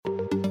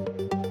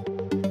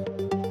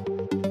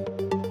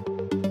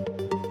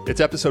It's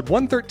episode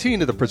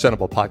 113 of the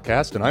Presentable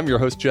Podcast, and I'm your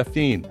host, Jeff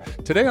Veen.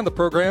 Today on the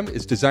program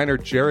is designer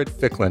Jared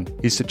Ficklin.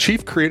 He's the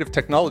chief creative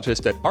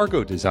technologist at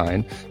Argo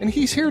Design, and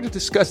he's here to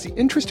discuss the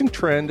interesting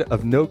trend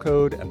of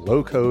no-code and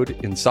low-code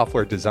in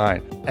software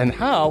design, and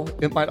how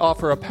it might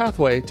offer a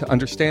pathway to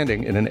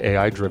understanding in an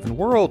AI-driven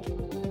world.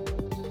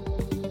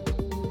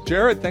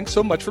 Jared, thanks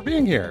so much for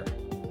being here.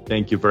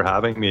 Thank you for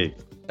having me.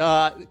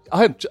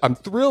 I'm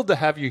thrilled to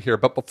have you here,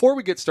 but before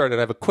we get started, I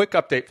have a quick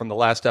update from the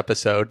last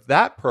episode.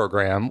 That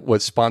program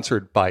was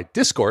sponsored by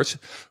Discourse,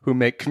 who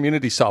make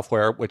community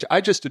software, which I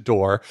just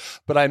adore,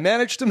 but I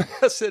managed to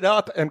mess it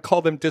up and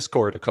call them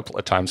Discord a couple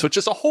of times, which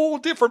is a whole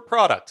different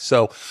product.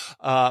 So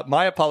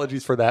my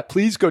apologies for that.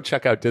 Please go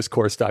check out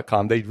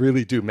discourse.com. They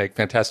really do make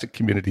fantastic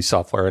community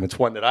software, and it's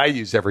one that I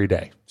use every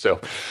day.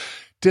 So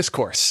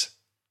Discourse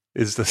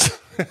is the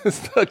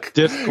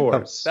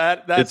Discourse.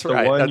 That's it's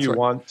right. the one that's you right.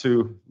 want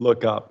to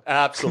look up.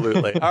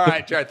 Absolutely. All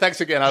right, Jared. Thanks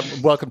again.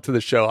 Welcome to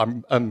the show.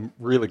 I'm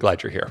really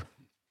glad you're here.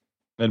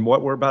 And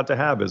what we're about to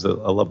have is a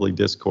lovely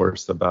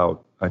discourse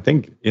about, I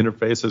think,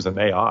 interfaces and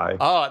AI.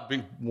 Oh, it'd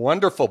be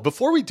wonderful.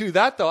 Before we do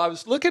that, though, I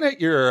was looking at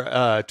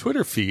your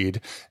Twitter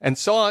feed and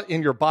saw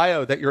in your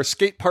bio that you're a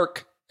skate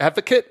park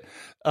advocate,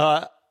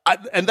 and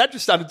that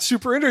just sounded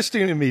super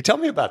interesting to me. Tell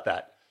me about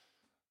that.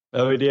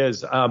 Oh, it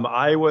is.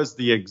 I was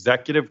the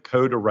executive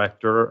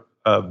co-director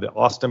of the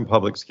Austin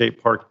Public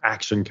Skate Park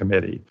Action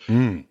Committee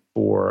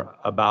for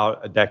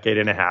about a decade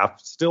and a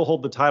half. Still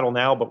hold the title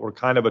now, but we're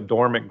kind of a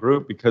dormant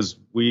group because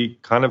we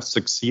kind of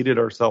succeeded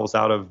ourselves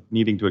out of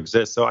needing to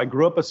exist. So I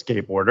grew up a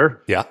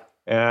skateboarder. Yeah.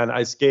 And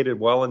I skated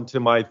well into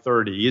my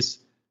 30s.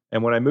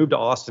 And when I moved to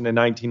Austin in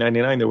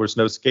 1999, there was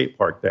no skate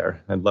park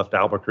there. I left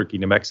Albuquerque,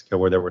 New Mexico,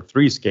 where there were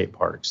 3 skate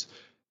parks.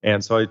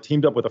 And so I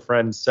teamed up with a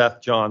friend,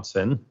 Seth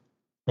Johnson,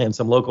 and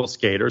some local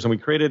skaters, and we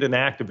created an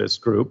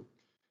activist group.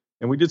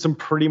 And we did some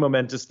pretty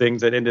momentous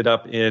things that ended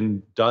up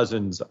in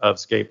dozens of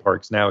skate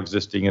parks now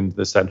existing in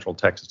the central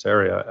Texas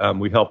area.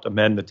 We helped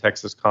amend the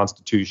Texas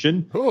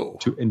Constitution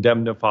to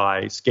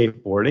indemnify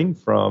skateboarding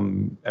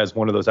from as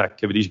one of those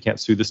activities you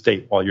can't sue the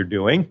state while you're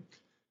doing.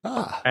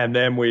 And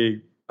then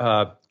we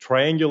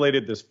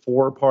triangulated this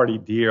 4-party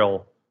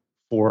deal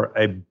for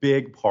a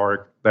big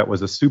park that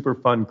was a super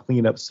fun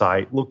cleanup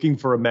site looking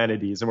for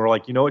amenities. And we're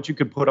like, you know what you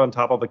could put on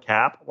top of a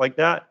cap like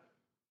that?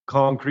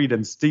 Concrete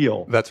and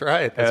steel. That's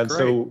right. That's great.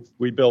 So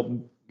we built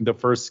the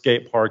first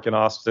skate park in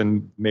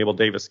Austin, Mabel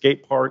Davis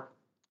Skate Park.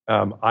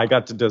 I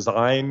got to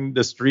design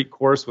the street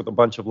course with a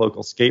bunch of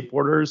local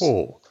skateboarders.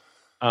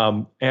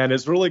 And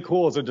it's really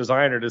cool as a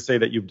designer to say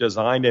that you've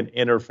designed an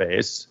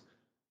interface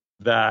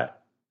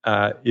that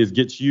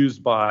gets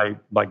used by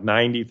like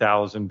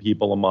 90,000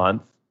 people a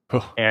month.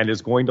 And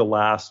is going to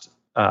last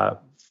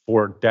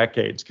for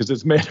decades because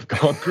it's made of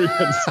concrete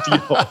and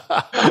steel.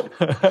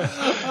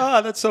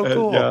 That's so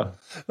cool. Yeah.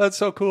 That's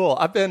so cool.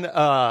 I've been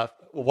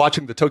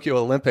watching the Tokyo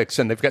Olympics,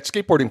 and they've got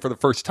skateboarding for the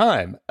first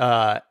time.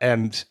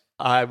 And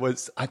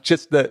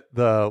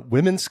the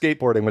women's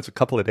skateboarding was a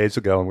couple of days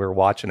ago, and we were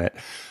watching it.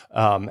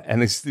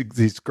 And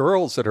these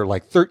girls that are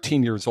like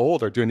 13 years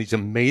old are doing these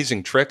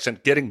amazing tricks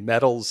and getting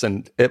medals,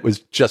 and it was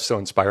just so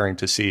inspiring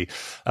to see.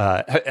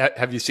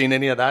 Have you seen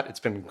any of that?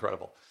 It's been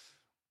incredible.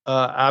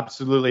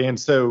 Absolutely. And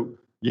so,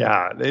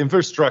 yeah, the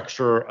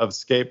infrastructure of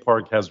skate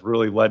park has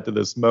really led to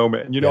this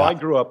moment. And, I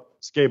grew up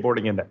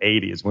skateboarding in the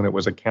 80s when it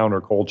was a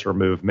counterculture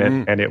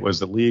movement and it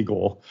was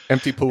illegal.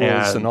 Empty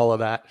pools and all of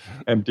that.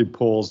 Empty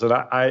pools. And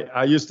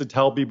I used to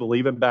tell people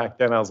even back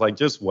then, I was like,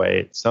 just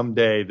wait,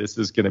 someday this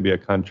is going to be a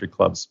country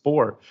club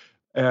sport.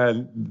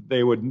 And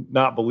they would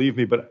not believe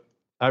me. But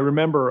I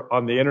remember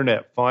on the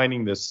internet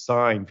finding this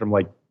sign from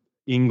like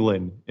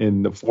England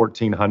in the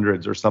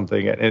 1400s or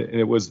something, and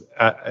it was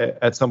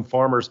at some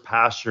farmer's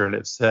pasture, and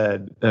it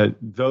said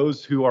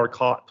those who are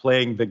caught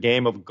playing the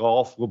game of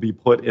golf will be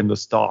put in the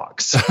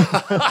stocks.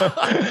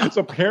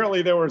 So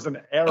apparently there was an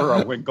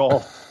era when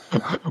golf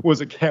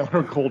was a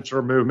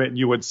counterculture movement, and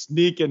you would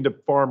sneak into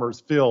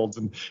farmers' fields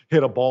and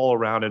hit a ball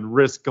around and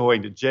risk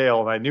going to jail.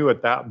 And I knew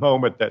at that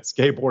moment that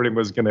skateboarding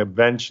was going to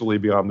eventually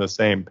be on the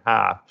same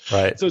path.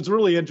 Right. So it's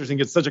really interesting.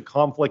 It's such a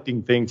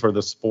conflicting thing for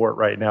the sport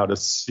right now to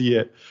see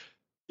it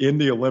in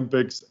the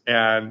Olympics,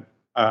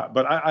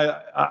 but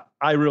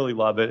I really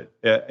love it,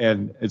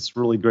 and it's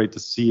really great to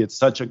see. It's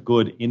such a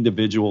good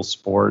individual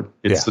sport.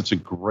 It's such a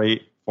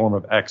great form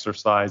of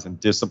exercise and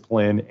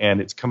discipline, and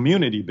it's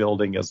community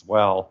building as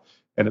well.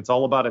 And it's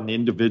all about an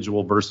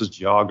individual versus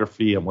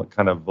geography and what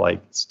kind of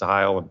like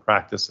style and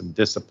practice and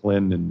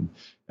discipline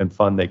and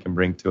fun they can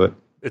bring to it.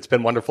 It's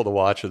been wonderful to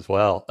watch as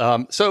well.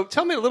 So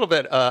tell me a little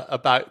bit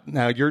about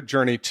now your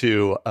journey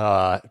to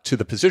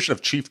the position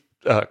of chief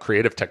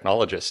creative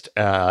technologist.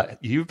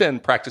 You've been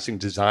practicing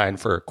design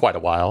for quite a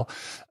while,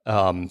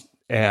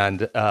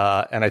 and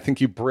I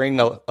think you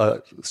bring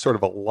a sort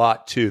of a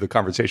lot to the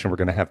conversation we're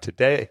going to have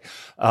today.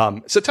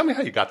 So tell me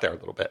how you got there a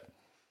little bit.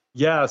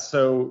 Yeah,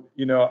 so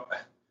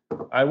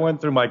I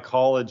went through my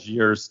college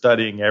years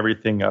studying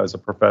everything. I was a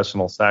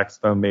professional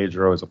saxophone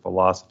major. I was a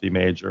philosophy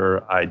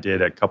major. I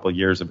did a couple of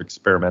years of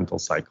experimental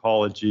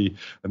psychology.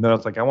 And then I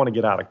was like, I want to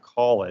get out of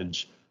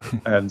college.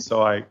 And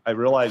so I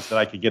realized that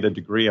I could get a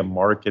degree in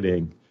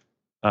marketing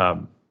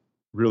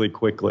really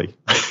quickly,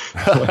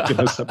 like in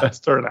a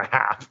semester and a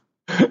half.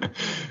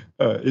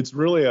 It's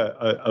really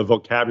a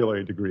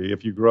vocabulary degree.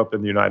 If you grew up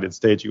in the United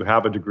States, you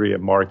have a degree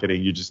in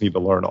marketing. You just need to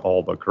learn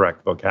all the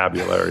correct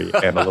vocabulary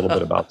and a little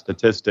bit about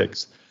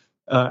statistics.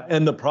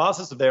 And the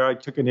process of there, I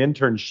took an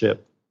internship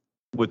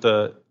with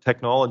a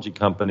technology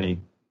company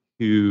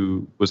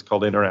who was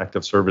called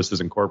Interactive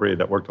Services Incorporated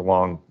that worked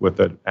along with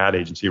an ad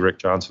agency, Rick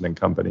Johnson and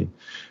Company.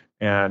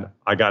 And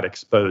I got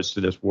exposed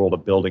to this world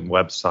of building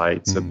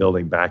websites and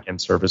building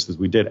back-end services.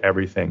 We did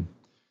everything.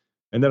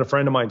 And then a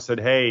friend of mine said,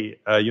 hey,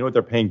 you know what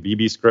they're paying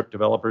VBScript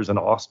developers in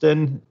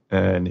Austin?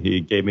 And he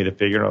gave me the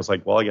figure. And I was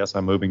like, well, I guess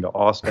I'm moving to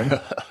Austin.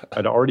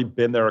 I'd already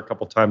been there a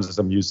couple times as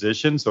a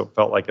musician, so it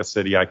felt like a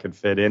city I could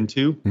fit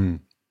into.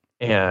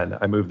 And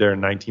I moved there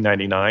in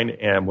 1999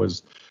 and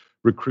was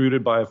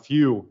recruited by a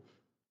few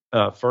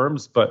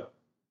firms. But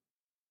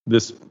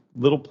this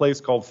little place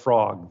called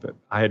Frog that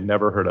I had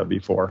never heard of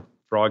before,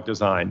 Frog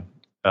Design,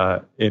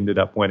 ended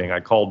up winning.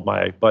 I called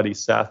my buddy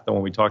Seth, the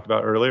one we talked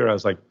about earlier. I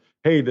was like,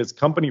 hey, this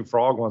company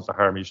Frog wants to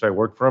hire me. Should I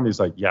work for him? He's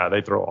like, yeah,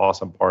 they throw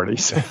awesome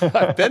parties.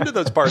 I've been to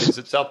those parties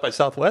at South by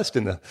Southwest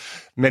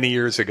many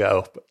years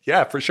ago. But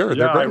yeah, for sure.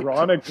 Yeah,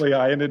 ironically,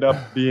 I ended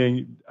up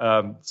being,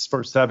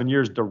 for 7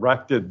 years,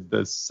 directed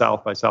the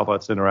South by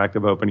Southwest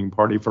Interactive opening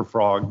party for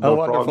Frog. Oh,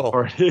 wonderful.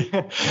 Frog party.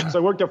 So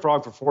I worked at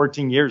Frog for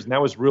 14 years, and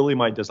that was really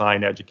my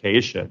design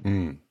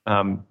education.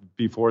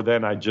 Before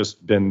then, I'd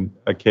just been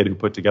a kid who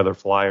put together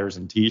flyers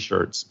and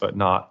T-shirts, but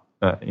not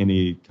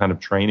any kind of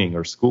training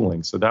or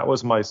schooling. So that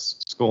was my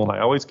school. And I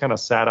always kind of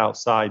sat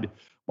outside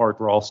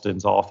Mark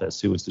Ralston's office,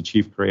 who was the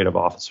chief creative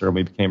officer. And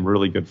we became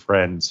really good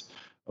friends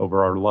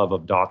over our love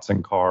of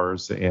Datsun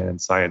cars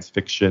and science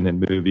fiction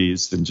and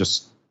movies and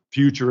just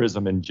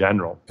futurism in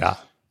general. Yeah.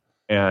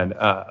 And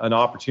an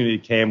opportunity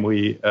came.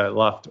 We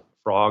left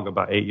Frog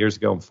about 8 years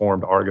ago and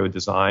formed Argo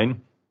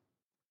Design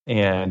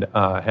and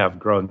have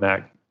grown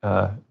that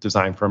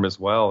design firm as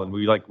well. And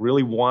we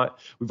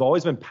we've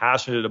always been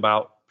passionate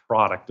about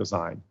product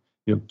design,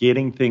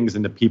 getting things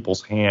into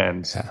people's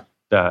hands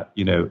that,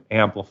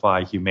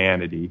 amplify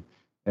humanity.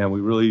 And we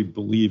really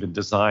believe in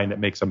design that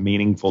makes a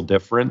meaningful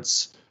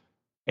difference.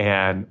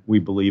 And we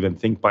believe in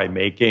think by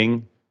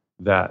making,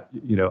 that,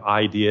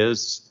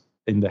 ideas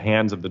in the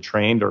hands of the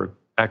trained are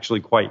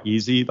actually quite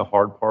easy. The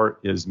hard part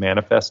is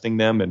manifesting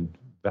them and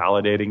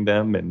validating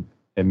them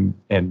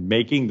and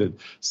making the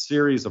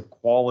series of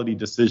quality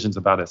decisions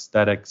about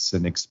aesthetics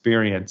and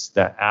experience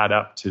that add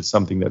up to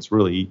something that's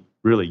really,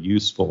 really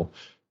useful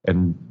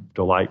and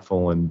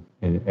delightful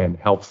and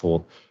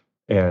helpful.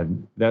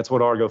 And that's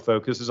what Argo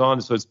focuses on.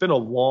 So it's been a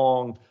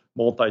long,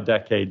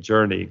 multi-decade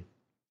journey.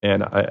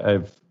 And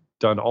I've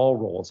done all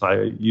roles.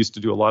 I used to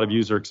do a lot of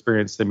user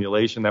experience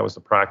simulation. That was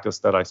the practice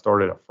that I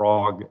started at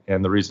Frog.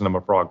 And the reason I'm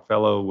a Frog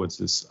Fellow was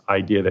this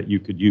idea that you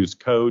could use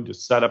code to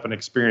set up an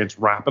experience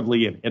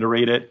rapidly and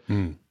iterate it.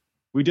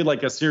 We did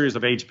like a series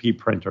of HP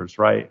printers,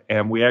 right?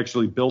 And we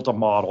actually built a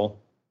model,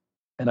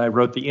 and I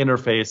wrote the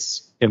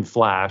interface in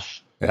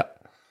Flash. Yeah.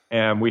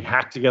 And we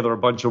hacked together a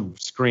bunch of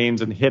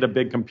screens and hid a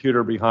big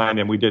computer behind,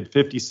 and we did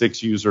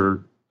 56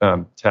 user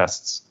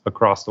tests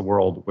across the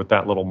world with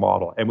that little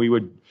model. And we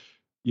would,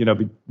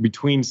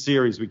 between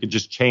series, we could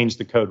just change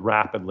the code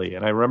rapidly.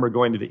 And I remember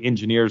going to the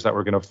engineers that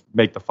were going to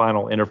make the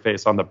final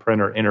interface on the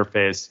printer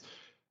interface,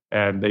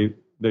 and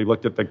they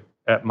looked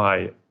at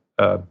my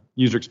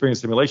user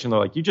experience simulation. They're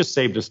like, you just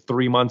saved us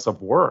 3 months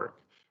of work.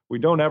 We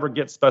don't ever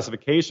get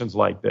specifications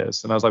like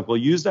this. And I was like, well,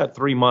 use that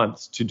 3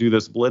 months to do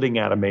this blitting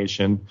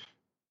animation,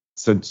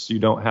 since you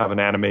don't have an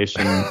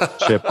animation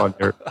chip on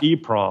your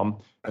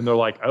EEPROM. And they're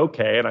like,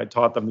 okay. And I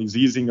taught them these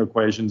easing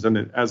equations.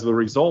 And as a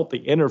result, the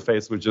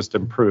interface was just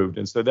improved.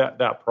 And so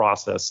that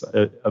process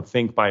of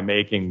think by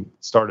making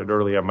started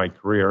early in my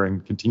career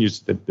and continues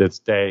to this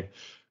day.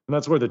 And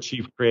that's where the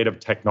chief creative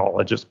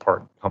technologist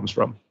part comes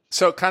from.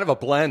 So kind of a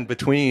blend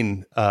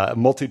between a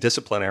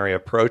multidisciplinary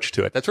approach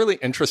to it. That's really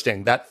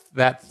interesting.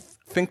 That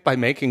think by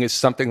making is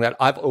something that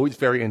I've always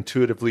very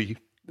intuitively,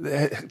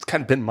 it's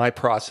kind of been my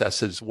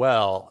process as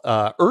well.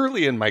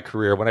 Early in my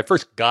career, when I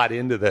first got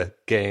into the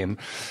game,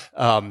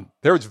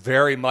 there was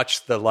very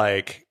much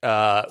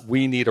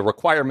we need a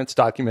requirements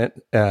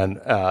document and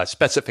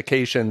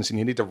specifications, and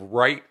you need to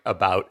write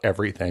about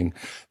everything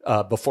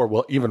before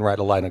we'll even write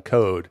a line of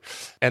code.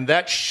 And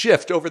that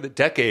shift over the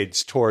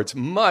decades towards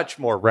much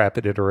more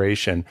rapid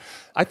iteration,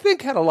 I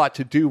think had a lot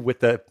to do with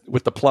the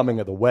plumbing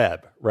of the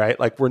web, right?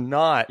 Like we're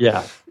not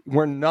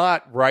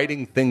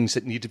writing things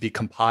that need to be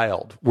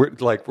compiled.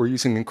 We're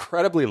using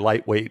incredibly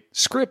lightweight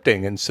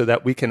scripting, and so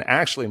that we can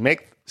actually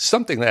make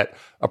something that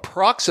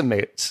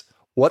approximates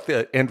what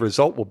the end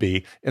result will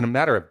be in a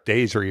matter of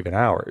days or even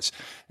hours.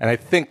 And I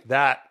think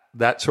that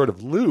sort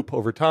of loop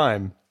over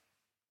time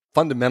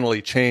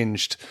fundamentally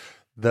changed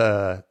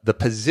the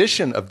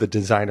position of the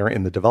designer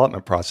in the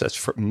development process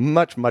for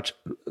much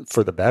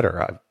for the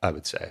better, I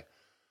would say.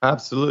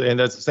 Absolutely.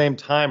 And at the same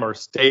time, our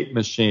state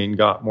machine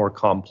got more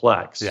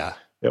complex. Yeah.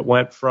 It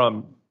went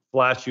from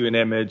flash you an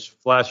image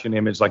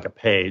like a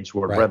page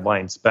where red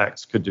line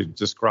specs could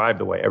describe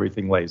the way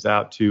everything lays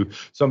out, to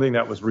something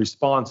that was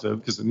responsive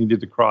because it needed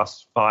to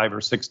cross 5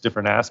 or 6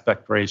 different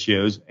aspect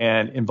ratios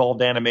and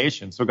involved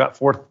animation. So it got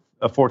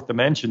a fourth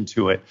dimension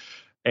to it.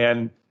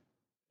 And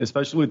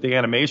especially with the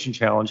animation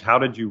challenge, how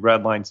did you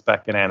red line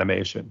spec an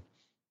animation?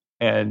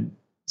 And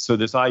so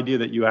this idea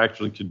that you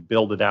actually could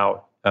build it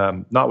out,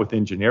 not with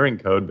engineering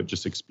code, but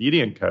just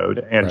expedient code,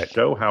 and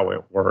show how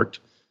it worked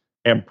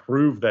and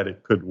prove that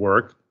it could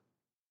work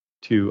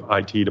to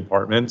IT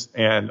departments,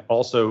 and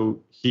also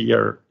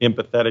hear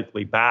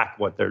empathetically back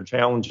what their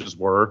challenges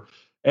were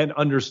and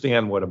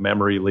understand what a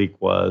memory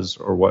leak was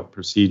or what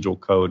procedural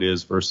code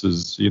is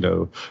versus,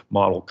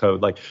 model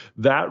code. Like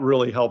that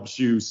really helps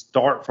you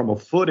start from a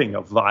footing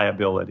of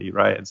viability,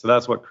 right? And so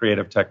that's what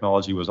creative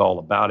technology was all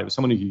about. It was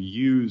someone who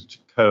used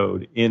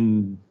code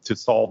to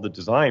solve the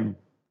design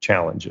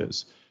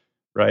challenges,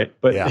 right?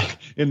 But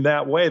in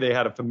that way, they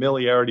had a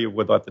familiarity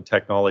with what the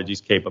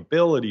technology's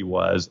capability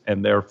was,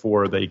 and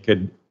therefore they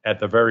could, at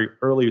the very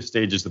early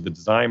stages of the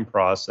design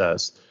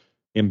process,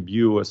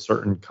 imbue a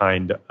certain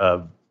kind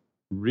of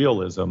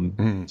realism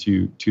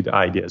to the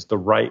ideas, the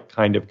right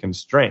kind of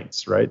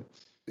constraints, right?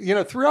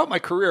 Throughout my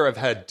career, I've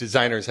had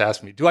designers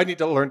ask me, do I need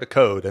to learn to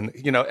code? And,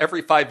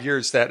 every 5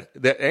 years that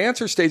the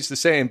answer stays the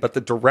same, but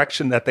the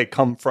direction that they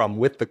come from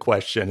with the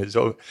question is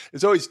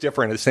always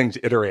different as things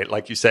iterate.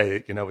 Like you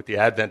say, with the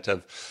advent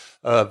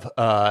of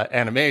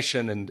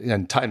animation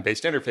and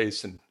time-based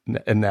interface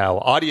and now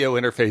audio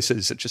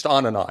interfaces, just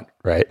on and on,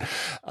 right?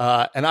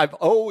 And I've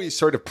always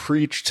sort of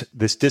preached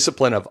this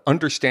discipline of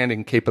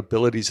understanding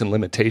capabilities and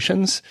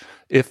limitations,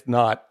 if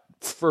not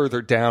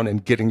further down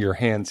and getting your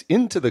hands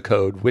into the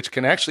code, which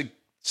can actually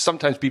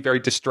sometimes be very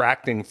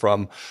distracting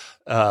from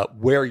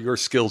where your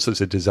skills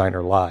as a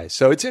designer lie.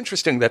 So it's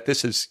interesting that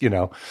this is,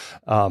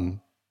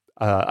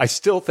 I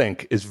still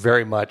think is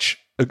very much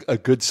a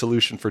good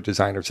solution for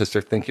designers as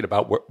they're thinking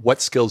about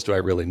what skills do I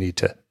really need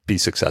to be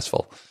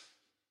successful.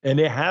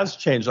 And it has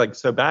changed.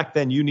 So back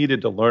then you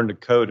needed to learn to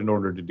code in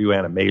order to do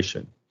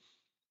animation,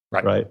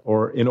 right?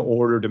 Or in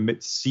order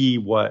to see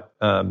what,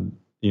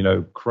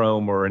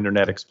 Chrome or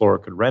Internet Explorer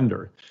could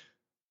render.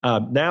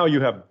 Now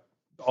you have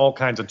all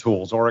kinds of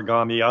tools,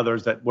 Origami,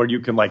 others where you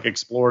can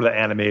explore the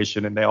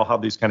animation, and they all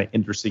have these kind of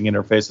interesting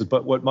interfaces.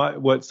 But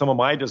what some of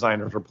my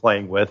designers are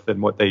playing with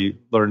and what they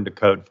learn to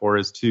code for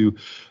is to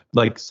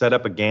set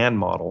up a GAN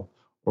model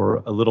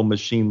or a little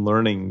machine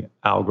learning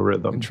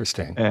algorithm.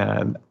 Interesting.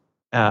 And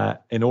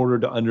in order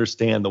to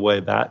understand the way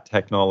that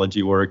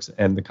technology works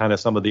and the kind of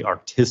some of the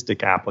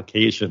artistic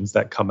applications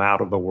that come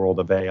out of the world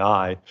of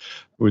AI,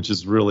 which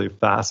is really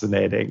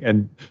fascinating.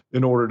 And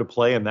in order to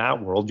play in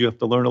that world, you have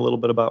to learn a little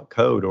bit about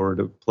code, or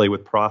to play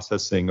with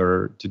processing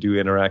or to do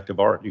interactive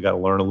art. You got to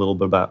learn a little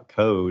bit about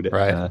code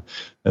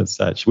and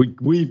such.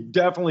 We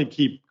definitely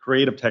keep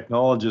creative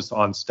technologists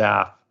on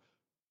staff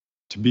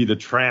to be the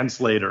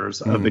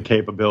translators of the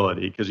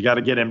capability, because you got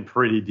to get in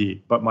pretty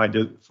deep. But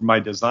for my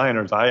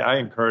designers, I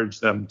encourage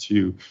them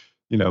to,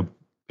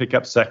 pick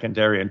up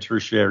secondary and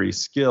tertiary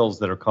skills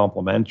that are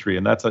complementary.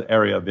 And that's an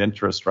area of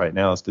interest right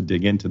now, is to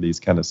dig into these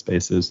kind of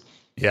spaces.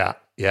 Yeah,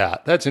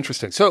 that's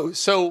interesting.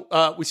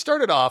 So we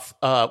started off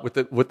with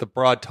the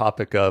broad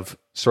topic of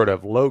sort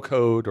of low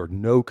code or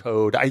no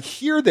code. I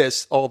hear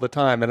this all the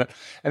time, and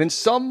in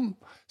some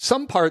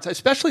parts,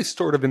 especially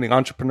sort of in the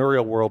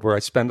entrepreneurial world where I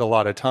spend a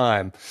lot of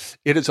time,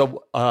 it is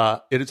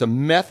a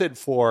method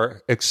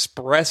for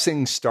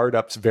expressing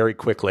startups very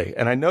quickly.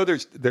 And I know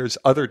there's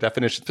other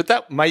definitions, but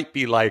that might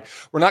be like,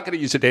 we're not going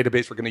to use a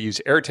database, we're going to use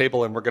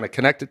Airtable, and we're going to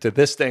connect it to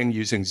this thing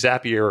using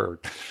Zapier or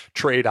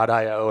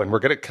Tray.io, and we're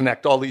going to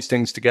connect all these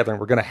things together, and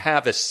we're going to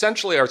have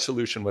essentially our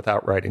solution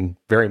without writing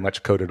very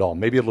much code at all,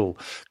 maybe a little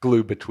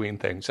glue between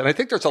things. And I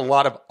think there's a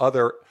lot of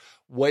other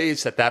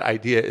ways that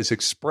idea is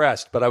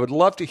expressed, but I would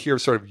love to hear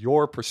sort of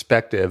your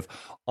perspective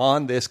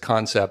on this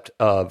concept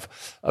of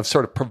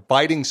sort of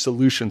providing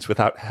solutions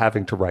without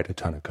having to write a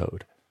ton of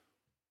code.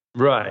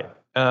 Right.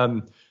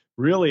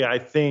 Really, I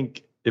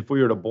think if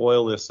we were to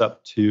boil this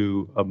up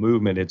to a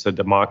movement, it's a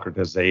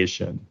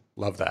democratization.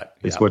 Love that.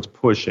 It's what's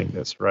pushing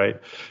this, right?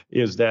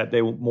 Is that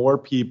they want more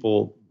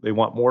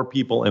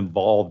people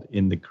involved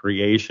in the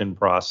creation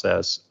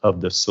process of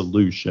the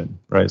solution,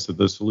 right? So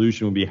the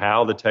solution would be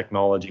how the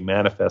technology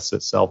manifests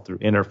itself through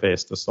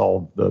interface to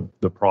solve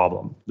the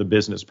problem, the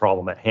business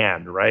problem at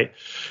hand, right?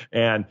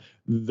 And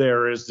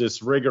there is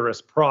this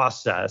rigorous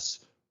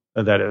process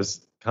that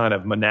is kind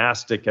of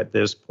monastic at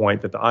this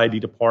point, that the ID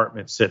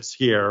department sits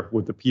here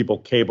with the people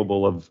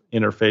capable of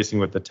interfacing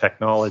with the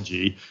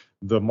technology.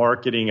 The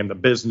marketing and the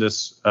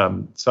business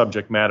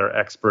subject matter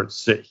experts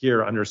sit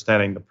here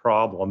understanding the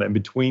problem. And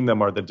between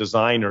them are the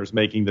designers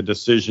making the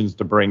decisions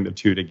to bring the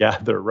two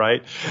together,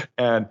 right?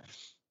 And,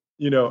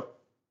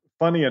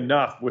 funny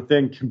enough,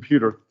 within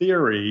computer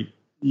theory,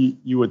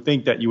 you would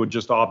think that you would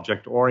just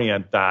object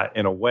orient that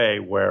in a way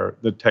where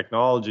the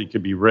technology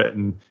could be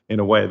written in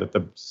a way that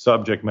the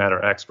subject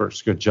matter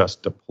experts could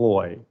just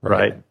deploy,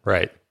 right?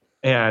 Right.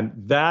 And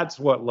that's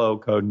what low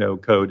code, no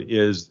code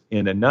is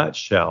in a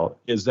nutshell,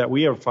 is that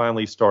we are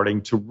finally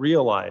starting to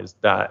realize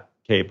that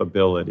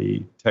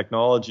capability.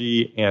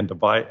 Technology and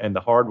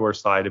the hardware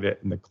side of it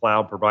and the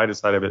cloud provider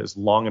side of it is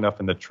long enough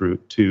in the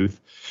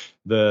tooth.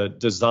 The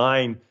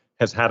design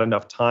has had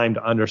enough time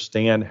to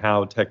understand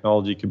how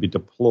technology can be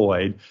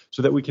deployed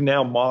so that we can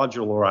now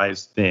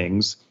modularize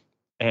things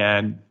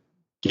and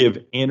give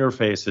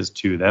interfaces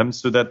to them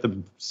so that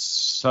the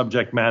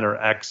subject matter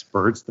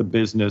experts, the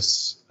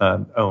business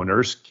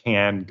owners,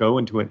 can go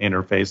into an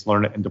interface,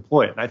 learn it, and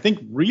deploy it. And I think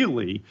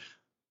really,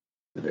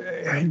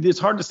 it's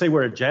hard to say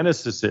where a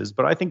genesis is,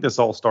 but I think this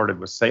all started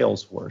with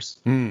Salesforce.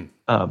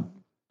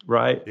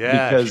 Right?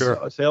 Yeah, because sure.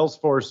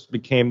 Salesforce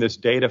became this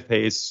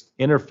database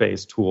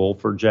interface tool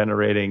for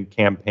generating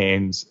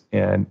campaigns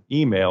and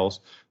emails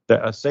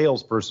that a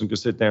salesperson could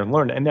sit there and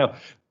learn. And now,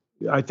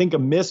 I think a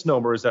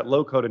misnomer is that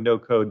low code and no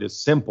code is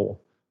simple.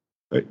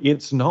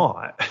 It's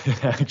not,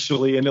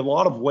 actually. In a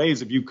lot of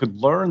ways, if you could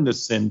learn the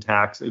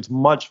syntax, it's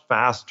much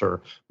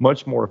faster,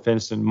 much more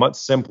efficient, much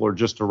simpler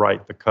just to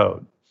write the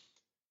code.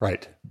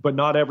 Right. But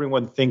not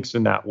everyone thinks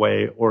in that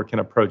way or can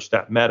approach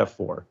that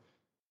metaphor.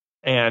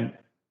 And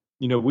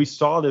we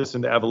saw this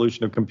in the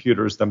evolution of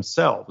computers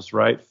themselves,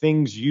 right?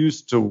 Things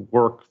used to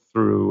work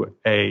through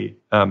a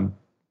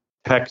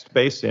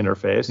text-based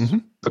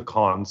interface, the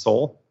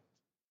console,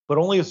 but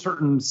only a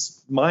certain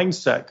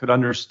mindset could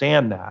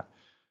understand that,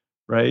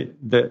 right?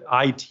 The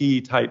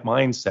IT type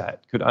mindset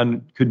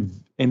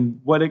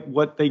and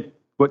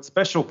what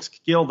special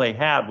skill they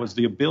had was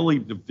the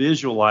ability to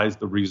visualize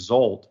the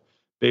result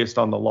based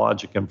on the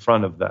logic in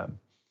front of them.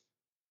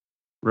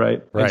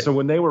 Right. And so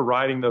when they were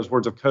writing those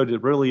words of code,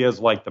 it really is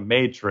like the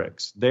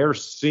Matrix. They're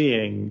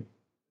seeing,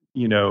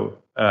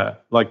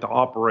 like the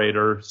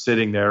operator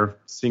sitting there,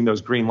 seeing those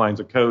green lines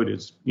of code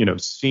is,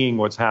 seeing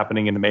what's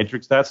happening in the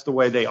Matrix. That's the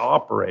way they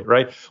operate.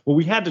 Right. Well,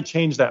 we had to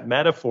change that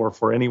metaphor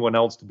for anyone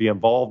else to be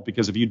involved,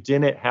 because if you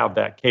didn't have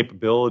that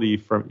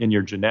capability in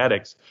your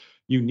genetics,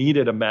 you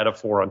needed a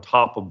metaphor on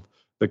top of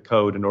the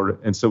code in order.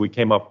 And so we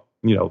came up,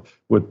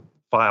 with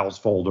files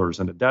folders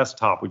and a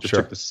desktop. We just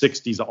took the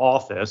 60s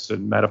Office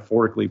and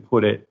metaphorically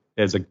put it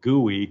as a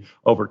GUI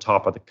over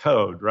top of the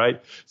code, right?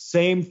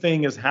 Same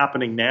thing is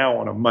happening now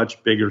on a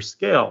much bigger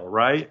scale,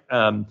 right?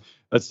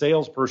 A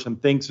salesperson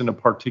thinks in a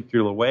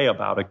particular way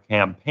about a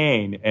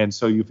campaign. And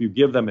so if you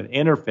give them an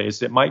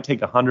interface, it might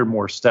take 100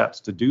 more steps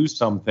to do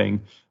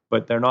something,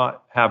 but they're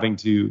not having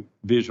to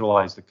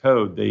visualize the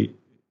code.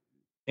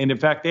 And in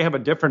fact, they have a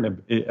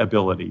different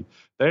ability.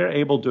 They're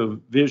able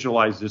to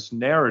visualize this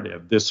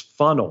narrative, this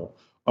funnel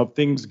of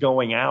things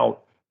going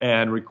out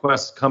and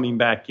requests coming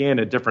back in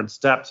at different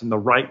steps and the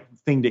right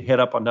thing to hit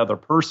up another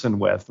person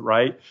with,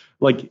 right?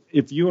 Like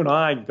if you and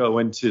I go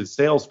into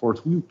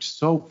Salesforce, we're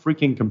so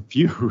freaking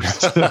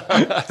confused.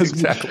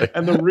 Exactly.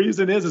 And the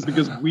reason is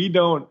because we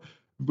don't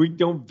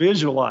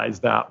visualize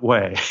that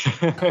way.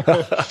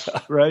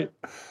 Right?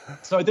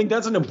 So I think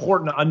that's an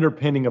important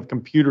underpinning of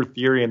computer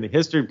theory and the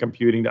history of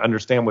computing to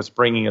understand what's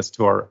bringing us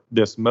to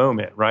this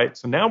moment, right?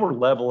 So now we're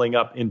leveling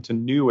up into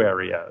new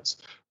areas,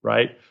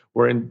 right?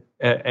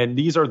 And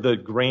these are the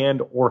grand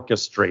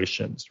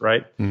orchestrations,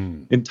 right?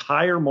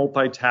 Entire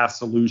multitask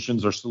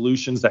solutions or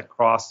solutions that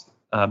cross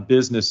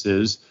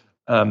businesses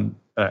and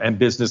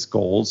business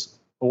goals,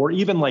 or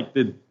even like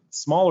the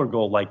smaller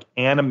goal, like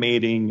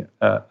animating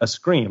a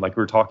screen, like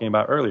we were talking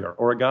about earlier.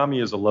 Origami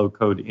is a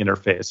low-code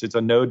interface. It's a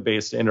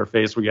node-based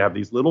interface where you have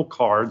these little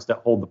cards that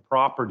hold the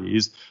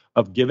properties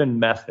of given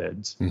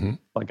methods,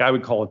 like I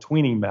would call a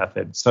tweening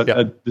method. So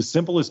the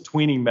simplest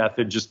tweening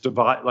method just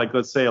divide, like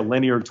let's say a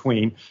linear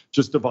tween,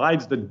 just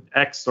divides the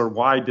x or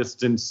y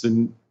distance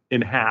in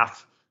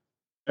half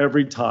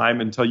every time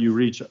until you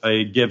reach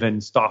a given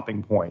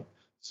stopping point.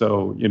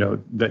 So,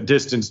 the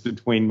distance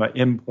between my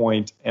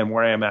endpoint and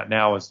where I am at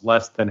now is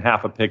less than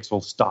half a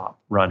pixel, stop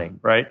running,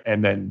 right?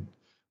 And then,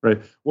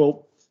 right.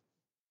 Well,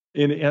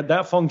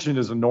 that function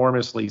is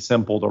enormously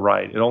simple to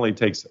write. It only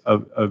takes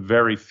a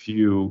very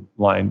few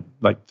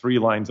like 3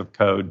 lines of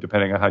code,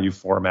 depending on how you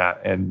format,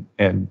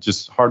 and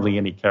just hardly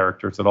any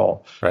characters at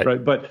all.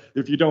 Right. But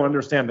if you don't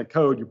understand the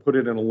code, you put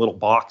it in a little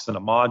box in a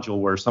module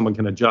where someone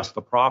can adjust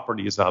the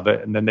properties of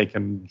it, and then they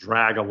can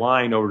drag a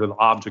line over to the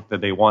object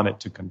that they want it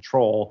to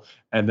control,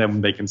 and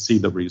then they can see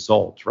the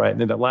result, right?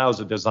 And it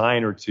allows a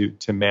designer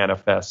to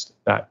manifest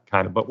that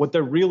kind of. But what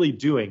they're really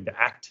doing, the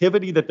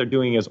activity that they're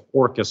doing is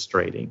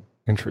orchestrating.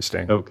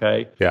 Interesting.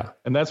 Okay. Yeah.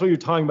 And that's what you were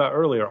talking about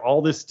earlier.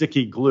 All this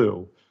sticky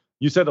glue.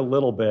 You said a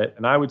little bit,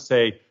 and I would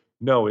say,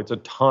 no, it's a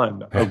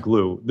ton of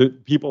glue. The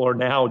people are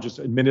now just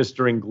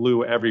administering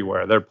glue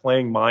everywhere. They're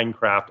playing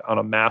Minecraft on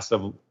a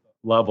massive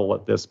level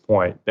at this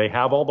point. They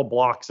have all the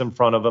blocks in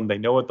front of them. They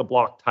know what the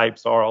block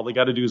types are. All they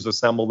got to do is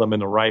assemble them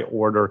in the right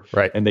order,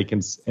 and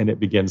it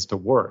begins to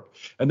work.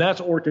 And that's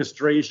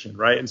orchestration,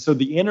 right? And so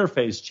the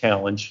interface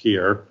challenge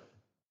here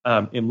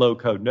in low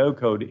code, no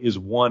code is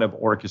one of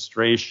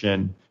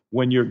orchestration.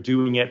 when you're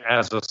doing it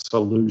as a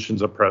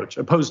solutions approach,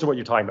 opposed to what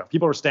you're talking about.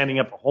 People are standing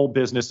up whole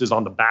businesses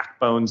on the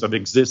backbones of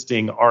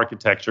existing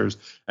architectures.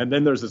 And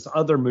then there's this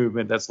other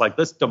movement that's like,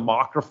 let's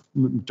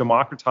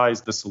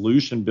democratize the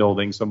solution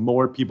building so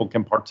more people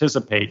can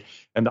participate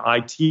and the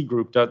IT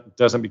group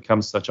doesn't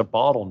become such a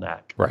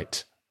bottleneck.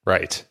 Right.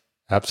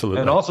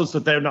 Absolutely. And also so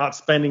they're not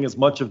spending as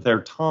much of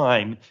their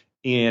time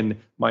in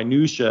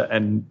minutia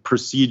and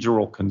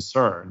procedural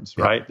concerns,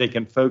 right? They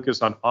can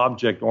focus on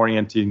object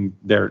orienting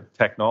their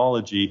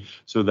technology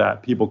so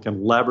that people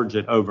can leverage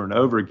it over and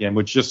over again,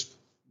 which just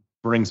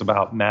brings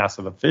about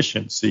massive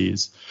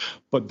efficiencies.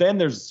 But then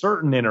there's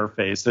certain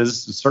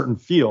interfaces, certain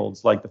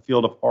fields, like the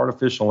field of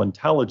artificial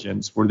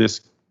intelligence, where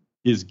this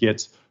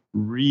gets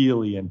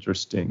really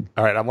interesting.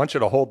 All right, I want you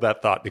to hold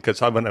that thought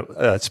because I'm going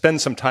to spend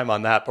some time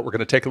on that, but we're going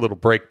to take a little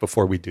break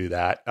before we do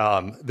that.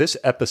 This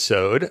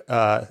episode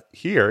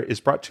here is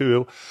brought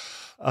to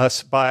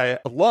us by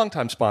a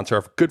longtime sponsor,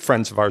 of good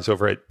friends of ours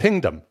over at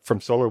Pingdom from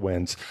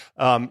SolarWinds.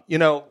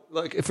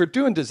 Like if you're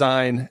doing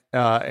design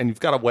and you've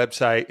got a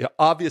website,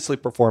 obviously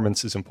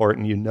performance is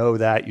important. You know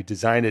that. You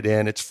design it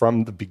in. It's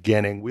from the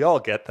beginning. We all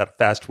get that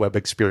fast web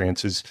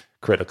experience is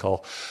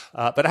critical.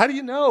 But how do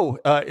you know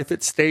if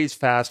it stays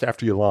fast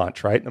after you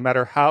launch, right? No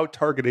matter how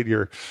targeted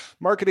your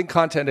marketing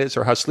content is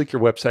or how sleek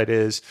your website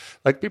is,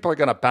 like people are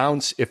going to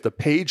bounce if the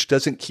page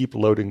doesn't keep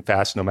loading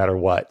fast no matter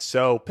what.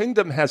 So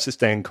Pingdom has this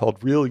thing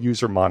called Real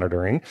User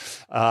Monitoring,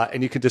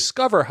 and you can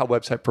discover how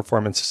website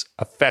performance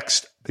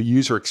affects the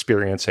user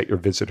experience that your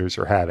visitors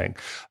are having.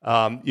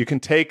 You can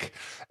take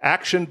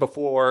action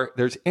before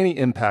there's any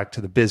impact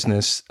to the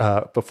business,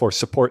 before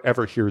support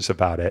ever hears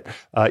about it.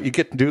 You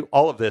get to do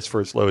all of this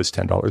for as low as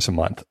 $10 a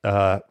month.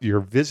 Your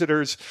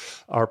visitors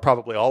are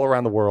probably all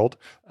around the world.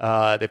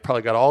 They've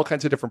probably got all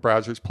kinds of different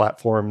browsers,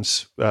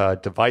 platforms,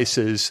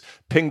 devices.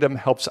 Pingdom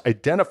helps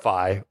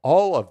identify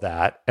all of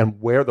that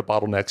and where the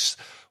bottlenecks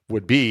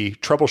would be,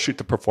 troubleshoot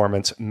the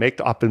performance, make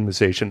the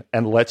optimization,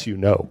 and lets you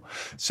know.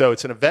 So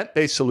it's an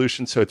event-based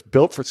solution, so it's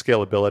built for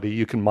scalability.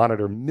 You can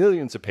monitor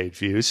millions of page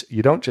views.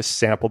 You don't just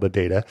sample the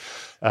data.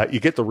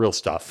 You get the real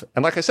stuff.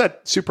 And like I said,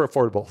 super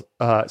affordable.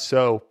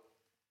 So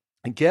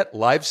get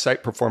live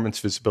site performance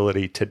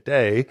visibility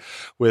today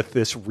with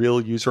this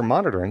Real User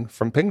Monitoring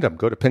from Pingdom.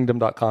 Go to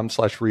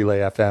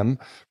pingdom.com/relayfm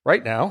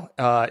right now.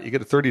 You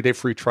get a 30-day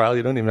free trial.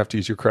 You don't even have to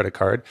use your credit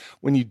card.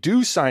 When you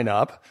do sign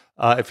up,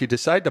 if you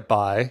decide to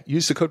buy,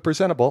 use the code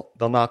Presentable.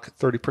 They'll knock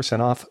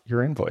 30% off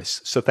your invoice.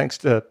 So thanks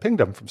to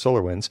Pingdom from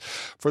SolarWinds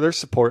for their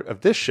support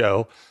of this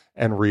show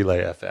and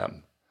Relay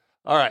FM.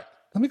 All right.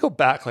 Let me go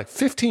back like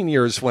 15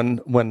 years when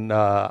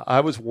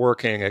I was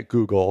working at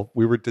Google.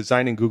 We were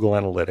designing Google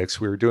Analytics.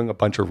 We were doing a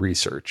bunch of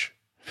research.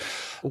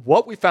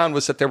 What we found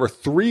was that there were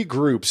three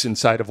groups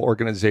inside of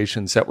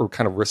organizations that were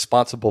kind of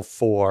responsible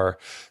for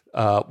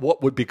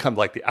what would become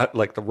like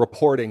the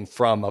reporting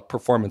from a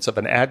performance of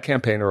an ad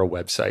campaign or a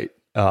website.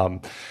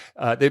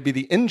 They'd be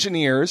the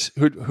engineers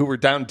who were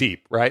down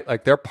deep, right?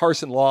 Like they're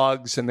parsing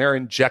logs and they're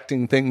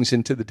injecting things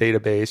into the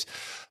database.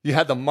 You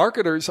had the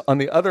marketers on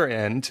the other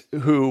end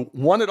who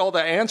wanted all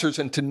the answers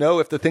and to know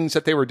if the things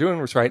that they were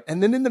doing was right.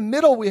 And then in the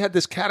middle, we had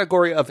this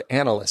category of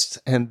analysts,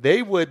 and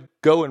they would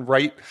go and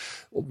write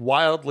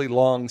wildly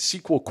long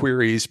SQL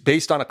queries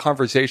based on a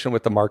conversation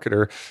with the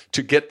marketer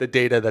to get the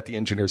data that the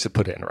engineers had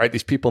put in, right?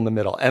 These people in the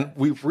middle. And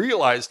we've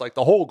realized like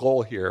the whole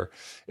goal here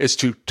is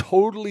to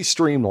totally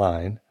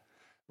streamline,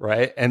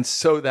 right? And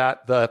so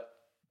that the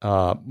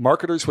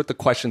marketers with the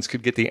questions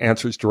could get the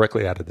answers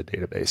directly out of the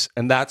database.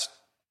 And that's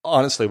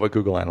honestly what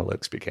Google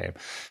Analytics became.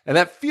 And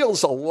that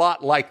feels a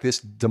lot like this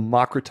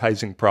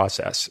democratizing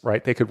process,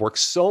 right? They could work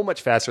so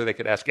much faster. They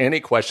could ask any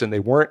question. They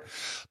weren't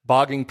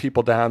bogging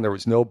people down. There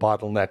was no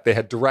bottleneck. They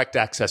had direct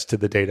access to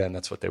the data, and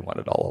that's what they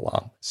wanted all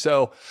along.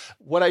 So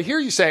what I hear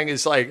you saying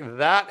is like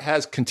that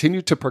has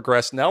continued to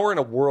progress. Now we're in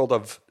a world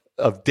of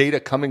data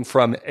coming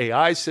from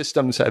AI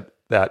systems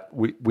that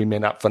we may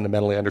not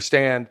fundamentally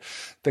understand,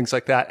 things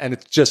like that. And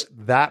it's just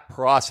that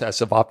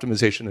process of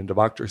optimization and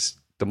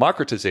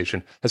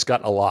democratization has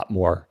gotten a lot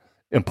more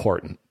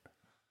important.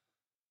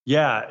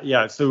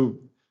 Yeah. So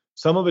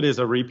some of it is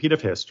a repeat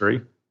of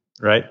history,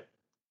 right?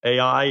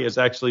 AI is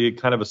actually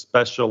kind of a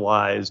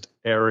specialized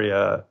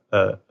area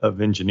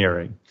of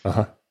engineering.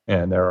 Uh-huh.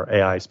 And there are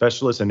AI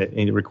specialists, and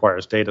it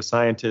requires data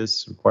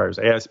scientists, requires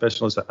AI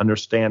specialists that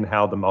understand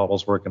how the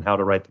models work and how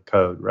to write the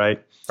code,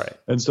 right? Right.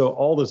 And so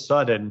all of a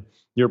sudden,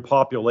 your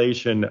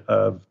population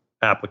of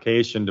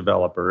application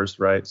developers,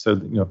 right?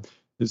 So,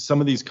 some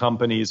of these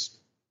companies,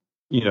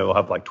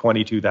 have like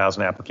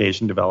 22,000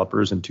 application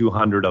developers, and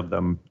 200 of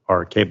them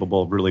are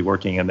capable of really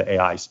working in the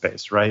AI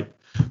space, right?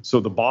 So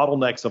the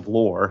bottlenecks of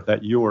lore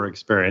that you were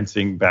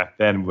experiencing back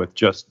then with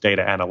just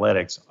data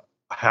analytics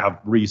have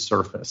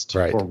resurfaced,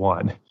 right, for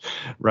one,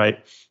 right?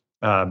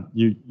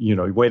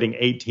 You're waiting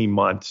 18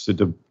 months to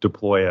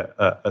deploy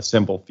a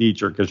simple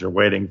feature because you're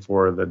waiting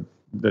for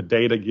the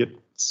data get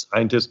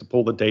scientists to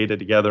pull the data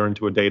together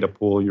into a data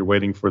pool. You're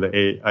waiting for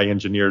the AI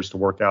engineers to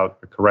work out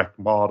a correct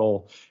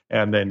model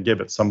and then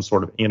give it some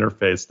sort of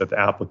interface that the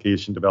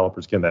application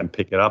developers can then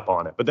pick it up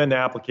on it. But then the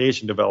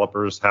application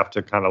developers have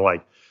to kind of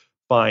like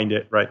find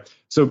it, right?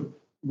 So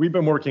we've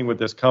been working with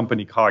this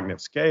company, Cognitive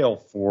Scale,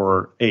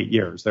 for 8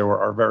 years. They were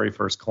our very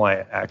first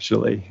client,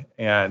 actually.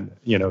 And,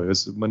 it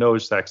was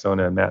Manoj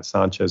Saxena and Matt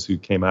Sanchez, who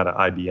came out of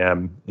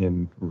IBM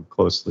and were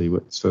closely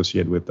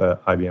associated with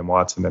IBM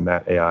Watson and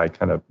that AI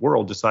kind of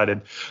world,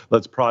 decided,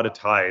 let's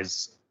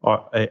productize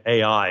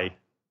AI,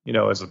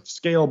 as a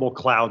scalable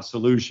cloud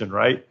solution,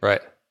 right?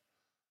 Right.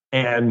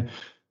 And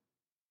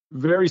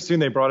very soon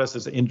they brought us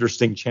this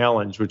interesting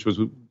challenge, which was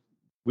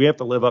we have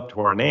to live up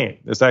to our name.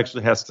 This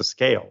actually has to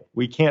scale.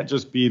 We can't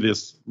just be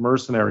this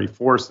mercenary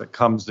force that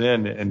comes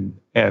in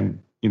and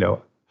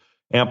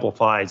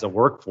amplifies a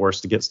workforce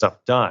to get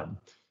stuff done.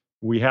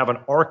 We have an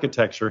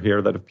architecture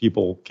here that if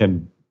people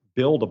can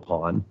build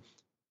upon,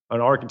 an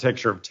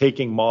architecture of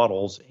taking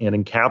models and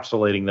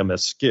encapsulating them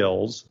as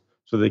skills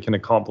so they can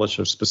accomplish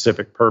a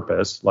specific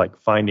purpose, like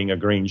finding a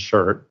green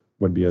shirt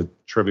would be a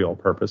trivial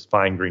purpose,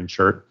 find green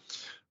shirt,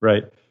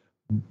 right?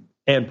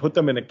 And put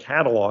them in a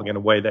catalog in a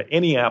way that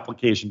any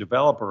application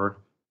developer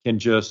can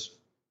just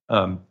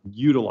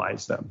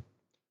utilize them.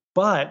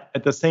 But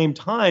at the same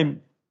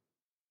time,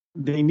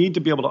 they need to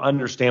be able to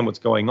understand what's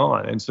going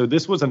on. And so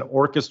this was an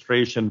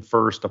orchestration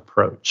first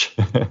approach,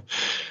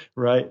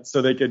 right?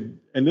 So they could,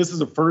 and this is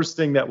the first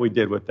thing that we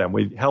did with them.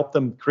 We helped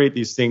them create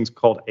these things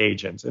called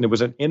agents. And it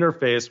was an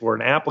interface where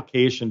an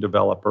application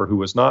developer who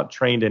was not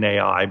trained in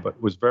AI,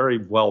 but was very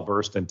well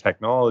versed in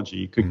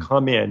technology could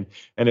come in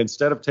and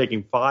instead of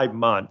taking 5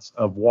 months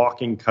of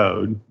walking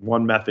code,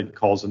 one method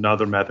calls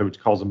another method, which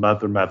calls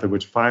another method,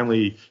 which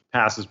finally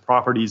passes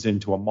properties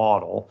into a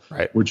model,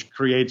 right, which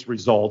creates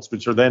results,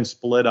 which are then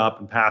split up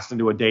and passed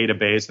into a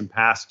database and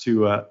passed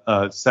to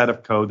a set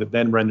of code that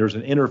then renders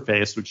an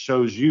interface, which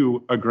shows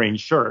you a green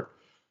shirt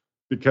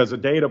because a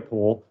data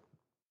pool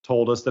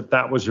told us that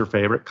that was your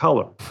favorite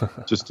color,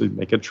 just to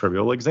make a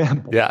trivial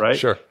example, yeah, right?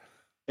 Sure.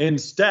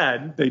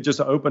 Instead, they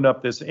just opened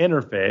up this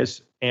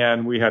interface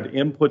and we had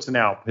inputs and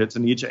outputs,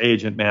 and each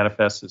agent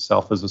manifests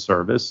itself as a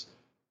service.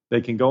 They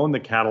can go in the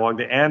catalog,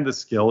 they add the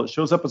skill. It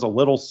shows up as a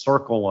little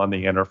circle on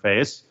the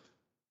interface.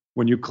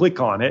 When you click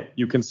on it,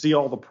 you can see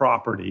all the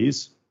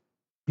properties.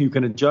 You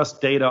can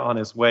adjust data on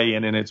its way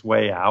in and its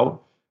way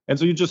out. And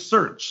so you just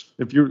search.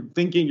 If you're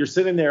thinking, you're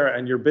sitting there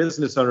and your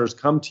business owners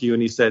come to you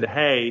and he said,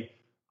 hey,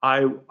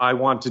 I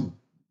want to,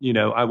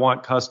 I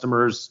want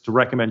customers to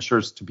recommend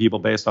shirts to people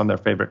based on their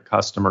favorite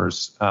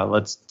customers.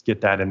 Let's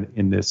get that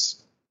in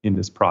this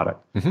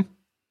product. Mm-hmm.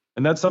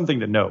 And that's something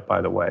to note,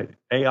 by the way.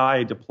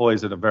 AI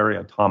deploys at a very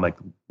atomic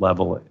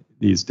level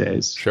these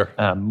days, sure,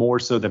 more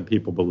so than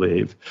people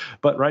believe.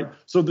 But right,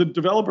 so the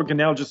developer can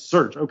now just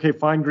search, okay,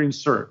 find green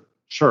shirt,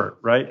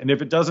 right? And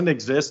if it doesn't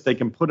exist, they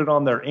can put it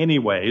on there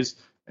anyways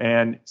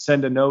and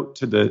send a note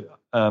to the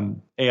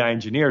AI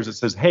engineers that